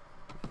 love you.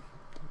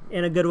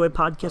 In a Good Way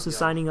podcast is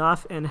signing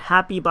off, and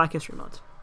happy Black History Month.